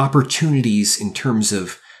opportunities in terms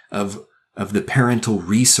of the parental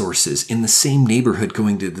resources in the same neighborhood,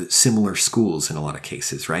 going to the similar schools in a lot of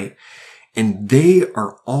cases, right? and they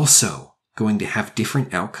are also going to have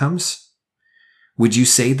different outcomes, would you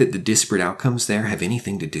say that the disparate outcomes there have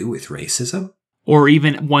anything to do with racism? Or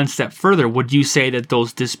even one step further, would you say that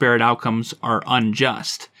those disparate outcomes are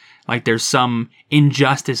unjust? Like there's some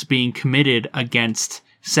injustice being committed against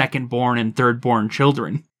second-born and third-born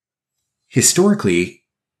children? Historically,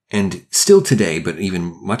 and still today, but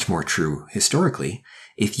even much more true historically,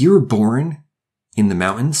 if you're born in the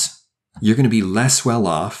mountains, you're going to be less well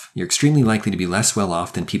off. You're extremely likely to be less well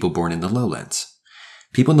off than people born in the lowlands.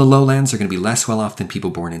 People in the lowlands are going to be less well off than people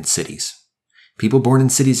born in cities. People born in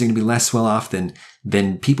cities are going to be less well off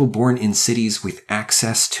than people born in cities with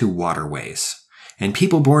access to waterways. And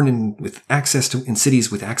people born in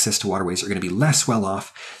cities with access to waterways are going to be less well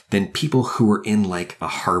off than people who are in like a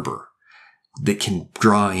harbor that can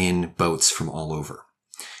draw in boats from all over.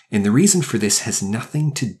 And the reason for this has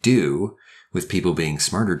nothing to do with people being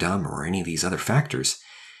smart or dumb or any of these other factors.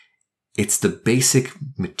 It's the basic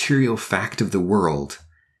material fact of the world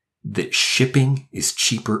that shipping is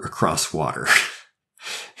cheaper across water.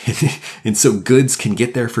 And so goods can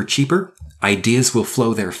get there for cheaper. Ideas will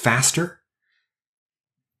flow there faster.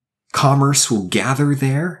 Commerce will gather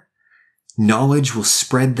there. Knowledge will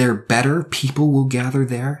spread there better. People will gather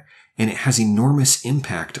there. And it has enormous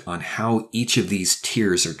impact on how each of these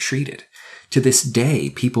tiers are treated. To this day,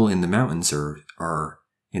 people in the mountains are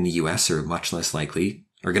in the US are much less likely,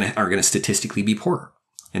 are going to statistically be poorer.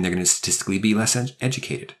 And they're going to statistically be less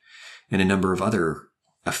educated. And a number of other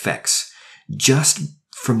effects just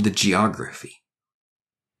from the geography.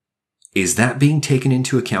 Is that being taken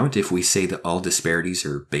into account if we say that all disparities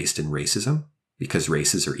are based in racism because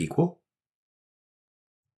races are equal?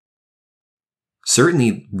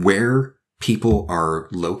 Certainly where people are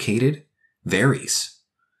located varies.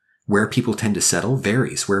 Where people tend to settle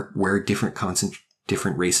varies. Where different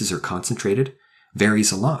races are concentrated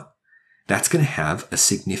varies a lot. That's going to have a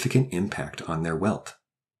significant impact on their wealth.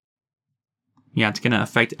 Yeah, it's going to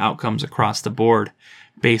affect outcomes across the board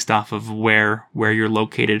based off of where you're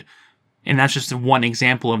located. And that's just one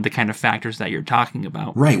example of the kind of factors that you're talking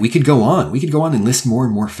about. Right. We could go on. We could go on and list more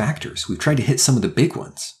and more factors. We've tried to hit some of the big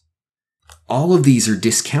ones. All of these are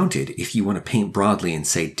discounted if you want to paint broadly and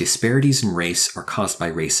say disparities in race are caused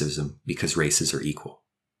by racism because races are equal.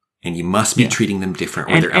 And you must be treating them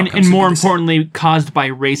different or their outcomes and more importantly, caused by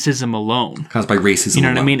racism alone. Caused by racism alone. You know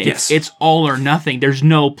what I mean? Yes. It's all or nothing. There's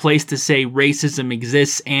no place to say racism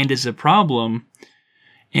exists and is a problem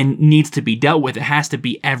and needs to be dealt with. It has to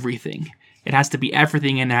be everything. It has to be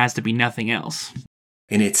everything and it has to be nothing else.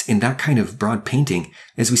 And it's in that kind of broad painting,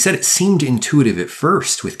 as we said, it seemed intuitive at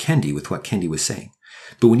first with Kendi, with what Kendi was saying.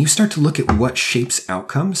 But when you start to look at what shapes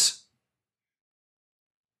outcomes,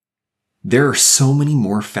 there are so many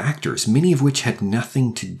more factors, many of which had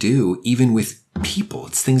nothing to do even with people.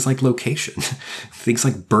 It's things like location, things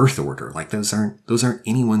like birth order. Like those aren't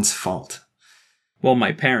anyone's fault. Well,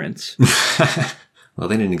 my parents. Well,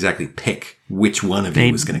 they didn't exactly pick which one of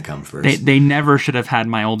you was going to come first. They never should have had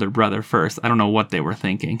my older brother first. I don't know what they were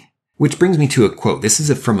thinking. Which brings me to a quote. This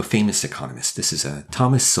is from a famous economist. This is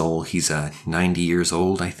Thomas Sowell. He's 90 years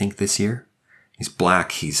old, I think, this year. He's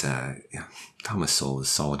black. Thomas Sowell is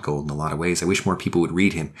solid gold in a lot of ways. I wish more people would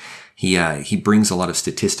read him. He brings a lot of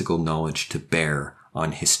statistical knowledge to bear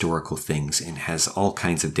on historical things and has all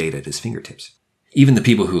kinds of data at his fingertips. Even the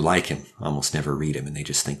people who like him almost never read him, and they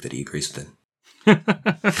just think that he agrees with them.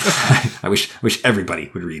 I wish everybody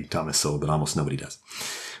would read Thomas Sowell, but almost nobody does.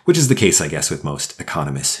 Which is the case, I guess, with most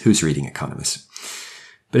economists. Who's reading economists?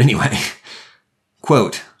 But anyway,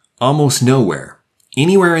 quote, almost nowhere,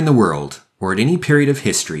 anywhere in the world, or at any period of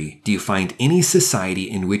history, do you find any society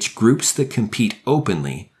in which groups that compete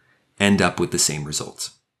openly end up with the same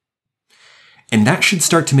results. And that should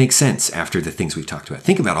start to make sense after the things we've talked about.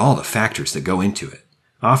 Think about all the factors that go into it,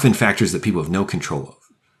 often factors that people have no control of.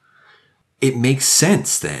 It makes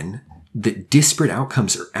sense, then, that disparate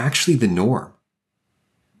outcomes are actually the norm.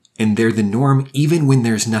 And they're the norm even when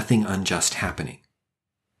there's nothing unjust happening.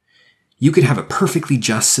 You could have a perfectly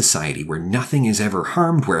just society where nothing is ever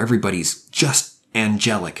harmed, where everybody's just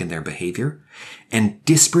angelic in their behavior, and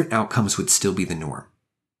disparate outcomes would still be the norm.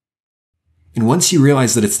 And once you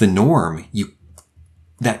realize that it's the norm,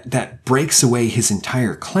 that breaks away his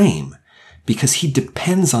entire claim, because he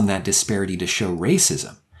depends on that disparity to show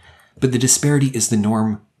racism. But the disparity is the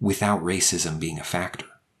norm without racism being a factor.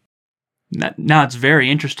 Now, it's very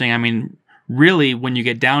interesting. I mean, really, when you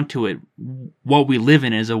get down to it, what we live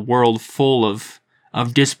in is a world full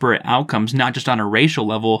of disparate outcomes, not just on a racial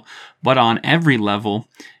level, but on every level.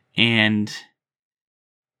 And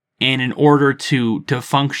in order to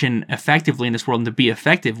function effectively in this world and to be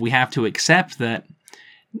effective, we have to accept that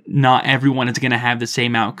not everyone is going to have the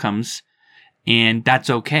same outcomes, and that's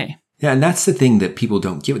okay. Yeah, and that's the thing that people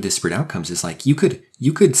don't get with disparate outcomes is like you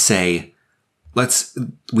could say,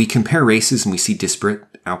 we compare races and we see disparate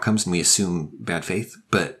outcomes and we assume bad faith,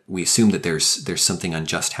 but we assume that there's something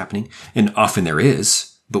unjust happening, and often there is.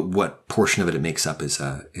 But what portion of it makes up is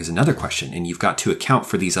another question, and you've got to account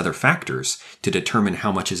for these other factors to determine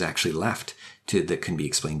how much is actually left that can be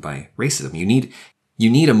explained by racism. You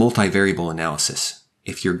need a multivariable analysis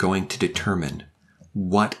if you're going to determine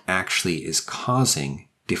what actually is causing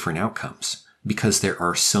different outcomes, because there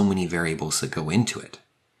are so many variables that go into it.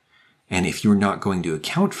 And if you're not going to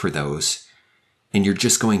account for those, and you're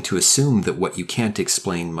just going to assume that what you can't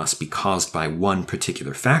explain must be caused by one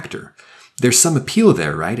particular factor, there's some appeal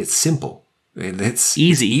there, right? It's simple. It's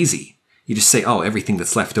easy. You just say, oh, everything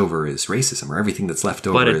that's left over is racism, or everything that's left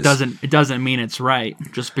over is... But it doesn't mean it's right,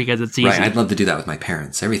 just because it's easy. Right, I'd love to do that with my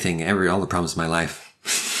parents. All the problems of my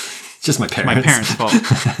life, just my parents. My parents' fault.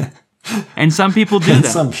 And some people do that.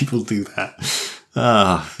 Some people do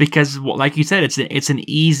that. Because, like you said, it's an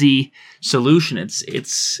easy solution.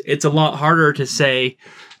 It's a lot harder to say,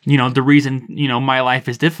 the reason, my life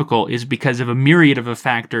is difficult is because of a myriad of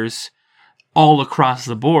factors all across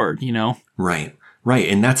the board, Right.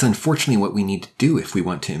 And that's unfortunately what we need to do if we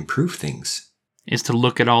want to improve things. Is to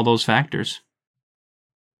look at all those factors.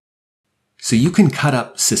 So you can cut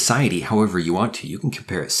up society however you want to. You can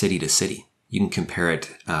compare it city to city. You can compare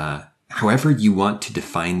it however you want to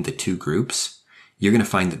define the two groups. You're going to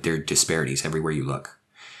find that there are disparities everywhere you look.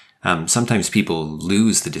 Sometimes people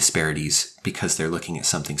lose the disparities because they're looking at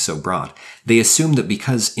something so broad. They assume that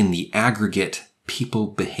because in the aggregate people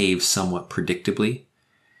behave somewhat predictably,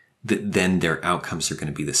 that then their outcomes are going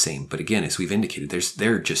to be the same. But again, as we've indicated,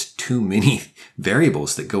 there are just too many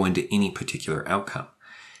variables that go into any particular outcome.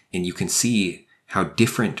 And you can see how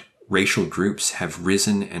different racial groups have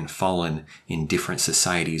risen and fallen in different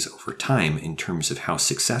societies over time in terms of how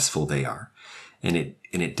successful they are. And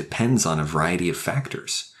it depends on a variety of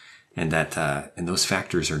factors. And those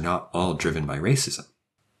factors are not all driven by racism.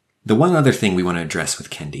 The one other thing we want to address with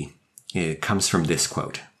Kendi, it comes from this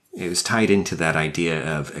quote. It was tied into that idea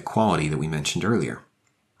of equality that we mentioned earlier.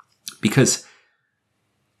 Because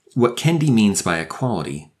what Kendi means by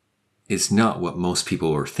equality is not what most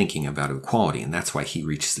people are thinking about equality, and that's why he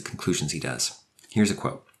reaches the conclusions he does. Here's a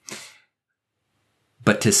quote.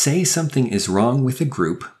 But to say something is wrong with a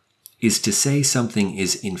group is to say something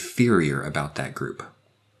is inferior about that group.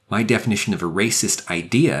 My definition of a racist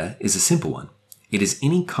idea is a simple one. It is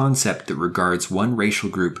any concept that regards one racial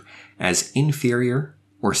group as inferior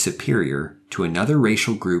or superior to another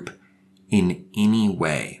racial group in any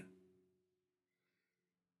way.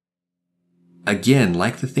 Again,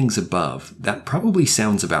 like the things above, that probably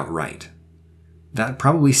sounds about right.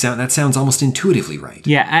 That sounds almost intuitively right.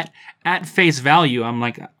 Yeah, at face value, I'm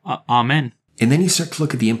like, amen. And then you start to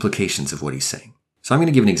look at the implications of what he's saying. So I'm going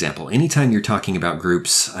to give an example. Anytime you're talking about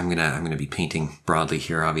groups, I'm going to be painting broadly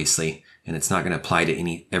here, obviously, and it's not going to apply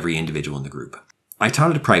to every individual in the group. I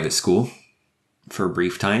taught at a private school for a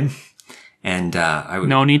brief time, and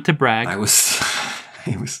no need to brag. It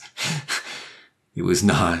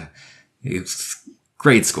was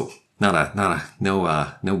grade school,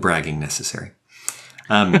 no bragging necessary.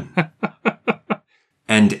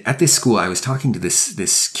 And at this school, I was talking to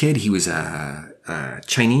this kid. He was a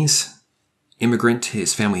Chinese immigrant.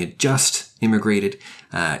 His family had just immigrated.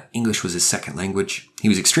 English was his second language. He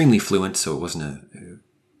was extremely fluent, so it wasn't a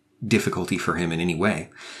difficulty for him in any way.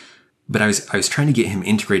 But I was trying to get him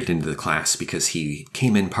integrated into the class because he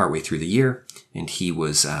came in partway through the year, and he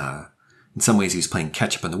was, in some ways, he was playing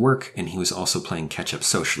catch up on the work, and he was also playing catch up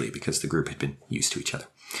socially because the group had been used to each other.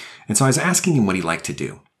 And so I was asking him what he liked to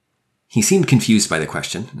do. He seemed confused by the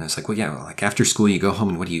question, and I was like, well, like after school you go home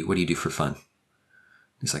and what do you do for fun?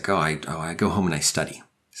 He's like, I go home and I study.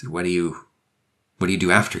 I said, what do you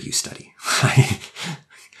do after you study?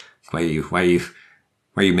 Why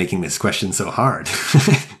are you making this question so hard?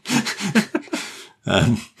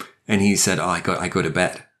 And he said, I go to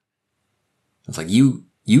bed. I was like, you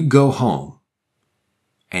go home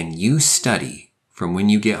and you study from when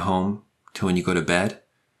you get home to when you go to bed?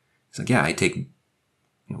 He's like, yeah,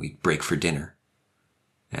 we break for dinner.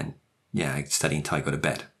 And yeah, I study until I go to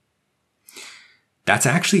bed. That's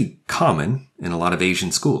actually common in a lot of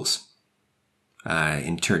Asian schools.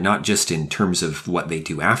 Not just in terms of what they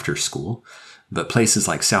do after school, but places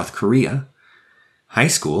like South Korea, high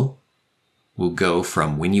school will go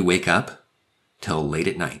from when you wake up till late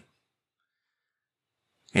at night.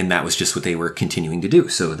 And that was just what they were continuing to do.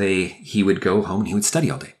 So he would go home and he would study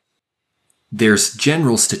all day. There's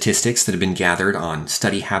general statistics that have been gathered on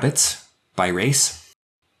study habits by race.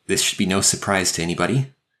 this should be no surprise to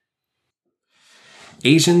anybody.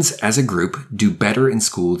 Asians as a group do better in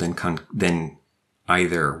school than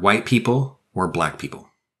either white people or black people.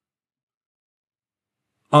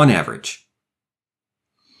 On average.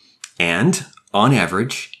 And on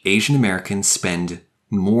average, Asian Americans spend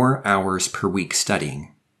more hours per week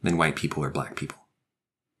studying than white people or black people.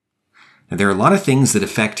 Now, there are a lot of things that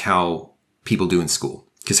affect how people do in school.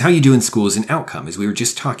 Because how you do in school is an outcome, as we were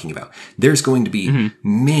just talking about. There's going to be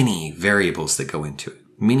many variables that go into it.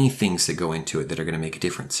 Many things that go into it that are going to make a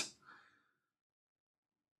difference.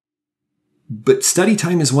 But study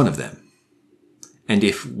time is one of them. And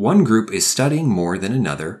if one group is studying more than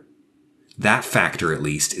another, that factor at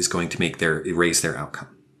least is going to raise their outcome.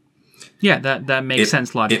 Yeah, that makes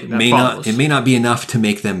sense logically. It may not be enough to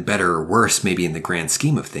make them better or worse, maybe in the grand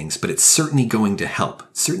scheme of things, but it's certainly going to help.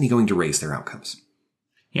 It's certainly going to raise their outcomes.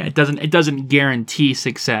 Yeah, it doesn't guarantee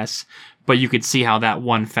success, but you could see how that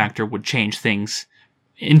one factor would change things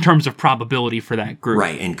in terms of probability for that group.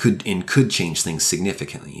 Right, and could change things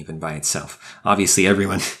significantly even by itself. Obviously,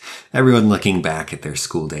 everyone looking back at their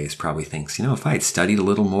school days probably thinks, if I had studied a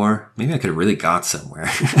little more, maybe I could have really got somewhere.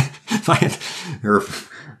 Or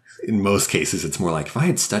in most cases, it's more like if I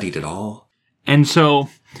had studied at all. And so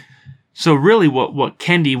really what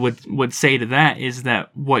Kendi would say to that is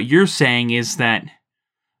that what you're saying is that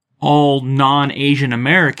all non-Asian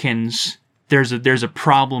Americans, there's a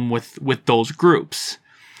problem with those groups.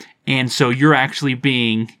 And so you're actually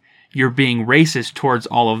being racist towards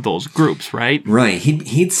all of those groups, right? Right.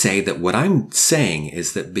 He'd say that what I'm saying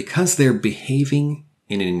is that because they're behaving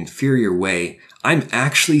in an inferior way, I'm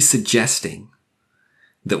actually suggesting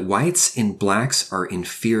that whites and blacks are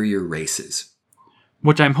inferior races.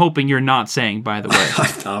 Which I'm hoping you're not saying, by the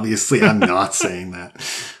way. Obviously, I'm not saying that.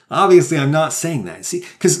 Obviously, I'm not saying that. See,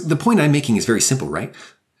 because the point I'm making is very simple, right?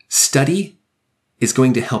 Study is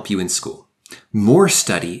going to help you in school. More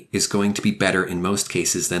study is going to be better in most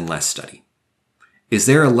cases than less study. Is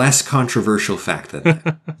there a less controversial fact than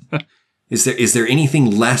that? Is there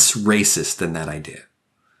anything less racist than that idea?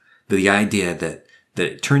 The idea that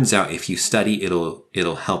it turns out if you study,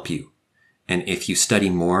 it'll help you. And if you study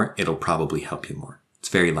more, it'll probably help you more. It's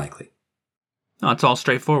very likely. No, it's all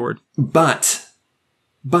straightforward. But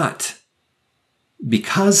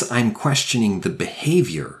because I'm questioning the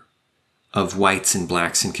behavior of whites and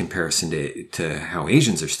blacks in comparison to how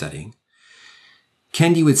Asians are studying,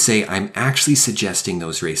 Kendi would say I'm actually suggesting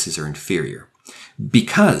those races are inferior.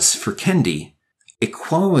 Because for Kendi,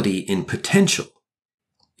 equality in potential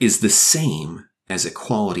is the same as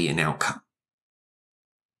equality in outcome.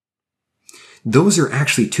 Those are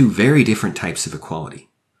actually two very different types of equality.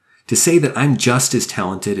 To say that I'm just as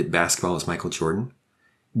talented at basketball as Michael Jordan,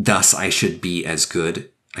 thus I should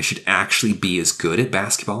actually be as good at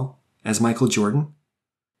basketball as Michael Jordan,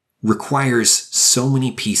 requires so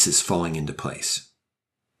many pieces falling into place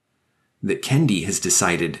that Kendi has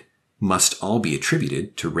decided must all be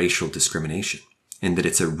attributed to racial discrimination, and that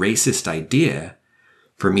it's a racist idea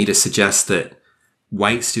for me to suggest that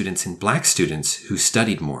white students and black students who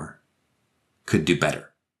studied more could do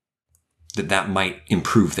better, that might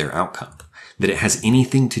improve their outcome, that it has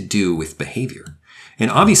anything to do with behavior. And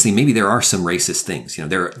obviously, maybe there are some racist things.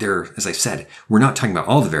 There, as I said, we're not talking about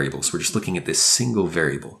all the variables. We're just looking at this single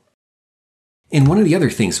variable. And one of the other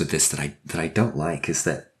things with this that I don't like is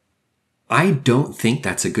that I don't think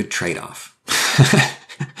that's a good trade-off.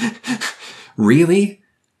 Really?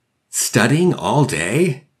 Studying all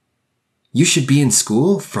day? You should be in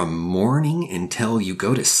school from morning until you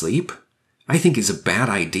go to sleep? I think is a bad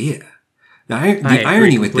idea. Now, the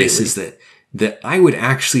irony with this is that I would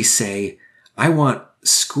actually say I want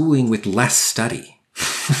schooling with less study.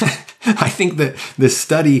 I think that the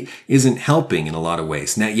study isn't helping in a lot of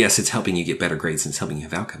ways. Now, yes, it's helping you get better grades and it's helping you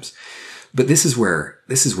have outcomes. But this is where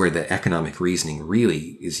the economic reasoning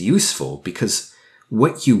really is useful, because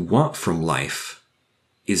what you want from life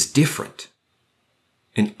is different.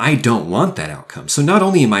 And I don't want that outcome. So not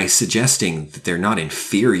only am I suggesting that they're not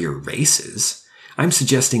inferior races, I'm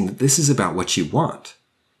suggesting that this is about what you want.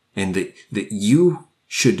 And that you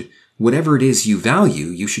should, whatever it is you value,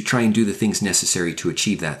 you should try and do the things necessary to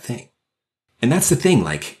achieve that thing. And that's the thing,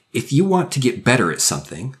 like, if you want to get better at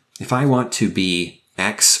something, if I want to be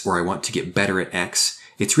X or I want to get better at X,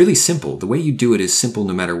 it's really simple. The way you do it is simple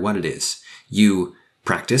no matter what it is. You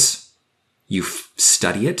practice, you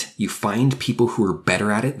study it, you find people who are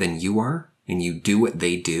better at it than you are, and you do what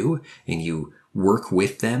they do, and you work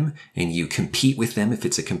with them, and you compete with them if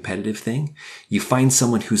it's a competitive thing. You find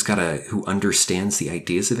someone who understands the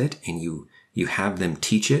ideas of it, and you have them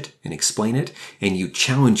teach it and explain it, and you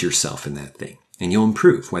challenge yourself in that thing. and you'll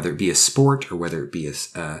improve, whether it be a sport or whether it be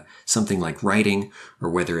something like writing or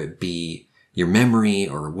whether it be your memory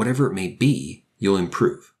or whatever it may be, you'll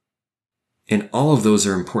improve. And all of those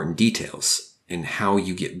are important details in how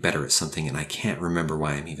you get better at something, and I can't remember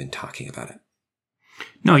why I'm even talking about it.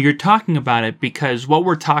 No, you're talking about it because what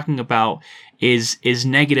we're talking about is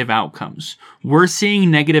negative outcomes. We're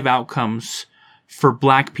seeing negative outcomes for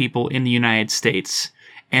Black people in the United States.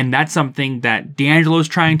 And that's something that D'Angelo's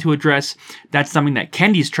trying to address. That's something that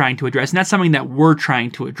Kendi's trying to address. And that's something that we're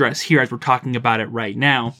trying to address here as we're talking about it right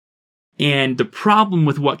now. And the problem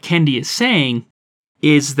with what Kendi is saying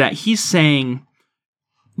is that he's saying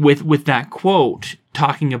with that quote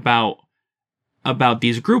talking about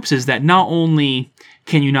these groups is that not only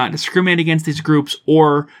can you not discriminate against these groups,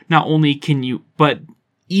 or not only can you, but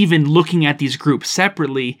even looking at these groups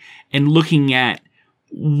separately and looking at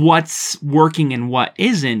what's working and what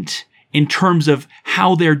isn't in terms of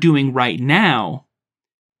how they're doing right now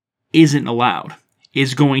isn't allowed,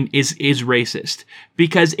 is racist.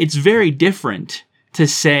 Because it's very different to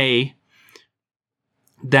say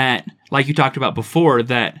that, like you talked about before,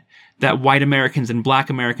 that white Americans and Black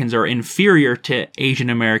Americans are inferior to Asian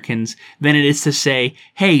Americans than it is to say,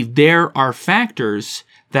 hey, there are factors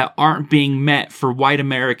that aren't being met for white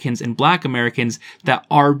Americans and Black Americans that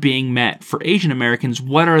are being met for Asian Americans.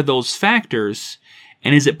 What are those factors?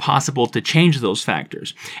 And is it possible to change those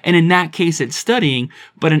factors? And in that case, it's studying,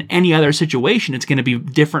 but in any other situation, it's going to be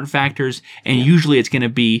different factors, and usually it's going to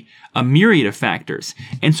be a myriad of factors.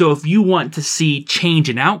 And so if you want to see change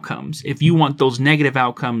in outcomes, if you want those negative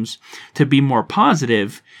outcomes to be more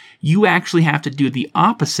positive, you actually have to do the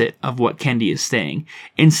opposite of what Kendi is saying.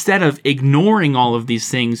 Instead of ignoring all of these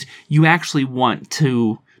things, you actually want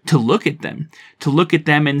to look at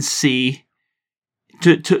them and see,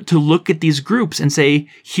 to look at these groups and say,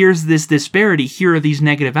 here's this disparity, here are these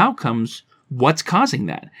negative outcomes. What's causing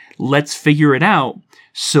that? Let's figure it out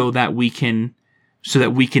so that we can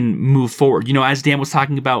move forward. You know, as Dan was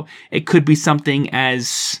talking about, it could be something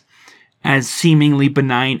as seemingly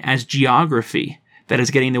benign as geography that is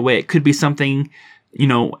getting in the way. It could be something, you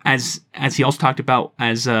know, as he also talked about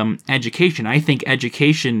as education. I think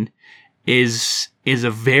education is a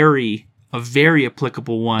very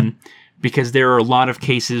applicable one, because there are a lot of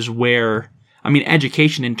cases where, I mean,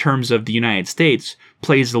 education in terms of the United States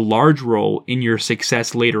plays a large role in your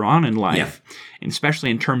success later on in life, and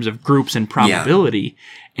especially in terms of groups and probability.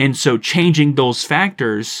 Yeah. And so changing those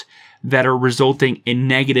factors that are resulting in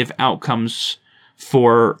negative outcomes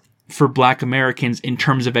for Black Americans in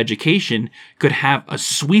terms of education could have a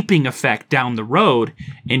sweeping effect down the road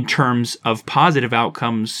in terms of positive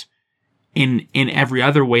outcomes in every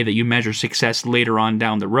other way that you measure success later on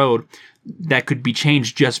down the road. That could be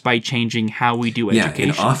changed just by changing how we do education.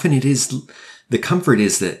 Yeah, and often it is, the comfort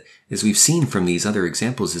is that, as we've seen from these other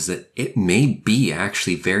examples, is that it may be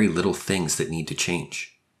actually very little things that need to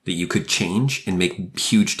change, that you could change and make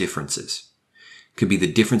huge differences. It could be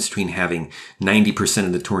the difference between having 90%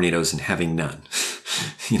 of the tornadoes and having none.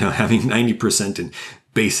 You know, having 90% and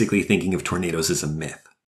basically thinking of tornadoes as a myth.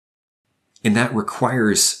 And that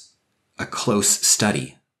requires a close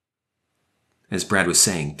study. As Brad was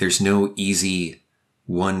saying, there's no easy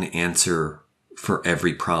one answer for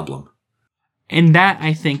every problem. And that,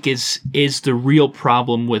 I think, is the real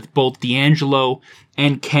problem with both D'Angelo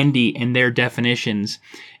and Kendi and their definitions,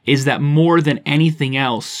 is that more than anything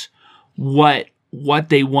else, what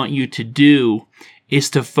they want you to do is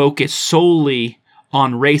to focus solely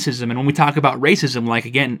on racism. And when we talk about racism,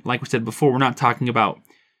 like we said before, we're not talking about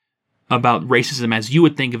racism as you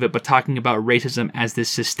would think of it, but talking about racism as this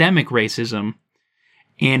systemic racism,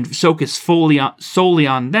 and focus solely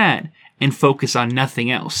on that and focus on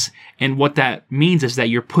nothing else. And what that means is that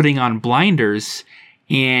you're putting on blinders,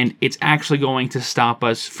 and it's actually going to stop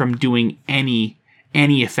us from doing any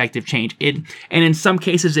effective change. And in some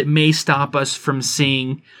cases, it may stop us from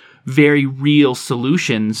seeing very real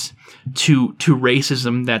solutions to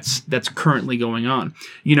racism that's currently going on.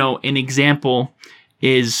 You know, an example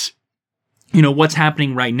is, you know, what's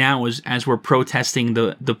happening right now is, as we're protesting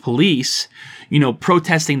the police, you know,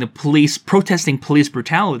 protesting police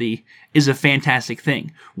brutality is a fantastic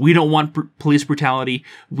thing. We don't want police brutality.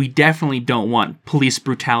 We definitely don't want police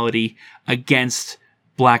brutality against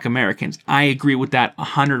Black Americans. I agree with that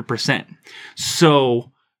 100%.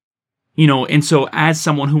 So, you know, and so as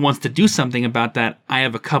someone who wants to do something about that, I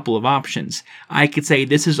have a couple of options. I could say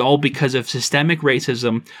this is all because of systemic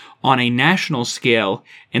racism on a national scale,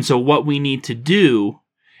 and so what we need to do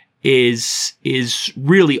is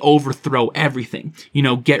really overthrow everything.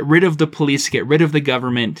 Get rid of the police, get rid of the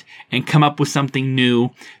government, and come up with something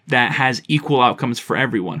new that has equal outcomes for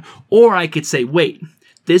everyone. Or I could say, wait,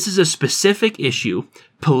 this is a specific issue,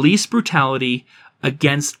 police brutality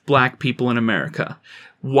against black people in America.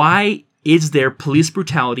 Why is there police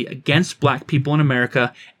brutality against black people in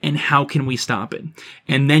America, and how can we stop it?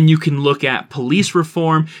 And then you can look at police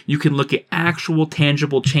reform, you can look at actual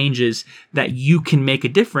tangible changes that you can make a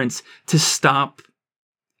difference to stop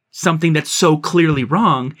something that's so clearly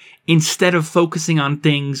wrong, instead of focusing on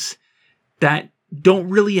things that don't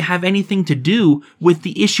really have anything to do with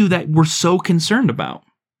the issue that we're so concerned about.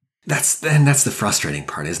 That's the frustrating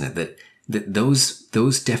part, isn't it? That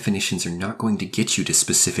those definitions are not going to get you to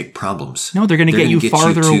specific problems. No, they're going to get you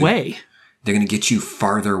farther away. They're going to get you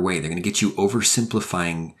farther away. They're going to get you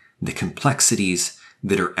oversimplifying the complexities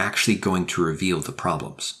that are actually going to reveal the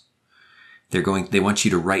problems. They want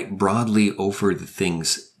you to write broadly over the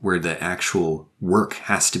things where the actual work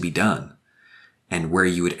has to be done, and where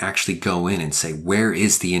you would actually go in and say, where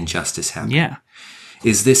is the injustice happening? Yeah.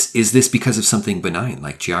 Is this because of something benign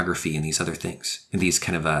like geography and these other things, and these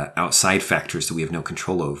kind of outside factors that we have no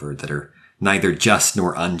control over, that are neither just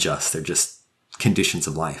nor unjust? They're just conditions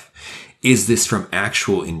of life. Is this from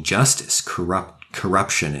actual injustice,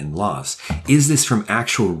 corruption in laws? Is this from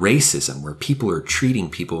actual racism, where people are treating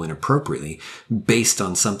people inappropriately based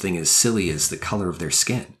on something as silly as the color of their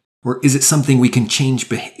skin? Or is it something we can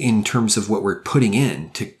change in terms of what we're putting in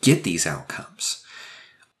to get these outcomes?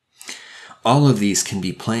 All of these can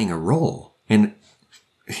be playing a role. And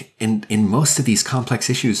in most of these complex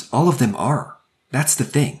issues, all of them are. That's the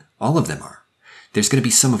thing. All of them are. There's going to be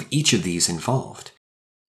some of each of these involved.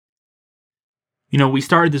 We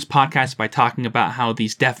started this podcast by talking about how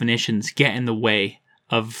these definitions get in the way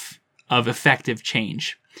of effective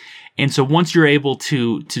change. And so once you're able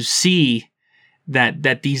to see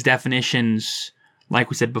that these definitions, like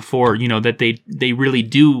we said before, that they really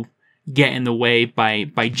do get in the way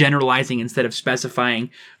by generalizing instead of specifying,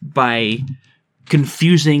 by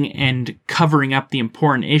confusing and covering up the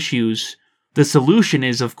important issues, the solution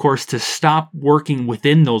is, of course, to stop working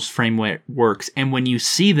within those frameworks, and when you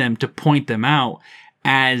see them, to point them out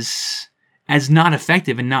as not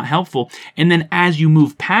effective and not helpful. And then as you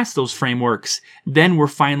move past those frameworks, then we're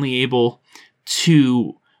finally able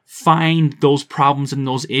to find those problems and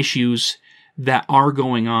those issues that are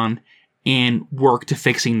going on and work to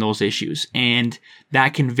fixing those issues. And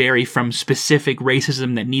that can vary from specific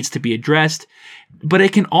racism that needs to be addressed, but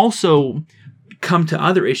it can also come to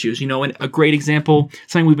other issues. And a great example,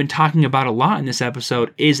 something we've been talking about a lot in this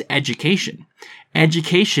episode, is education.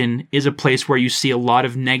 Education is a place where you see a lot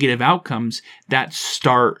of negative outcomes that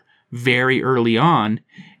start very early on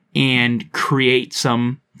and create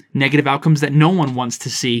some negative outcomes that no one wants to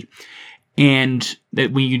see. And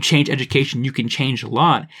that when you change education, you can change a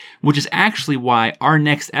lot, which is actually why our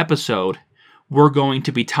next episode, we're going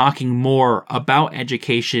to be talking more about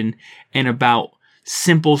education and about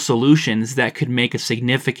simple solutions that could make a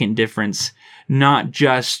significant difference, not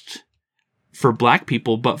just for Black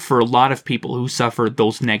people, but for a lot of people who suffer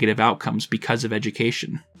those negative outcomes because of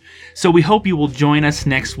education. So we hope you will join us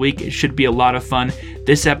next week. It should be a lot of fun.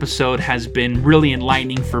 This episode has been really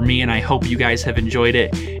enlightening for me, and I hope you guys have enjoyed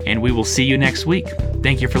it, and we will see you next week.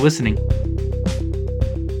 Thank you for listening.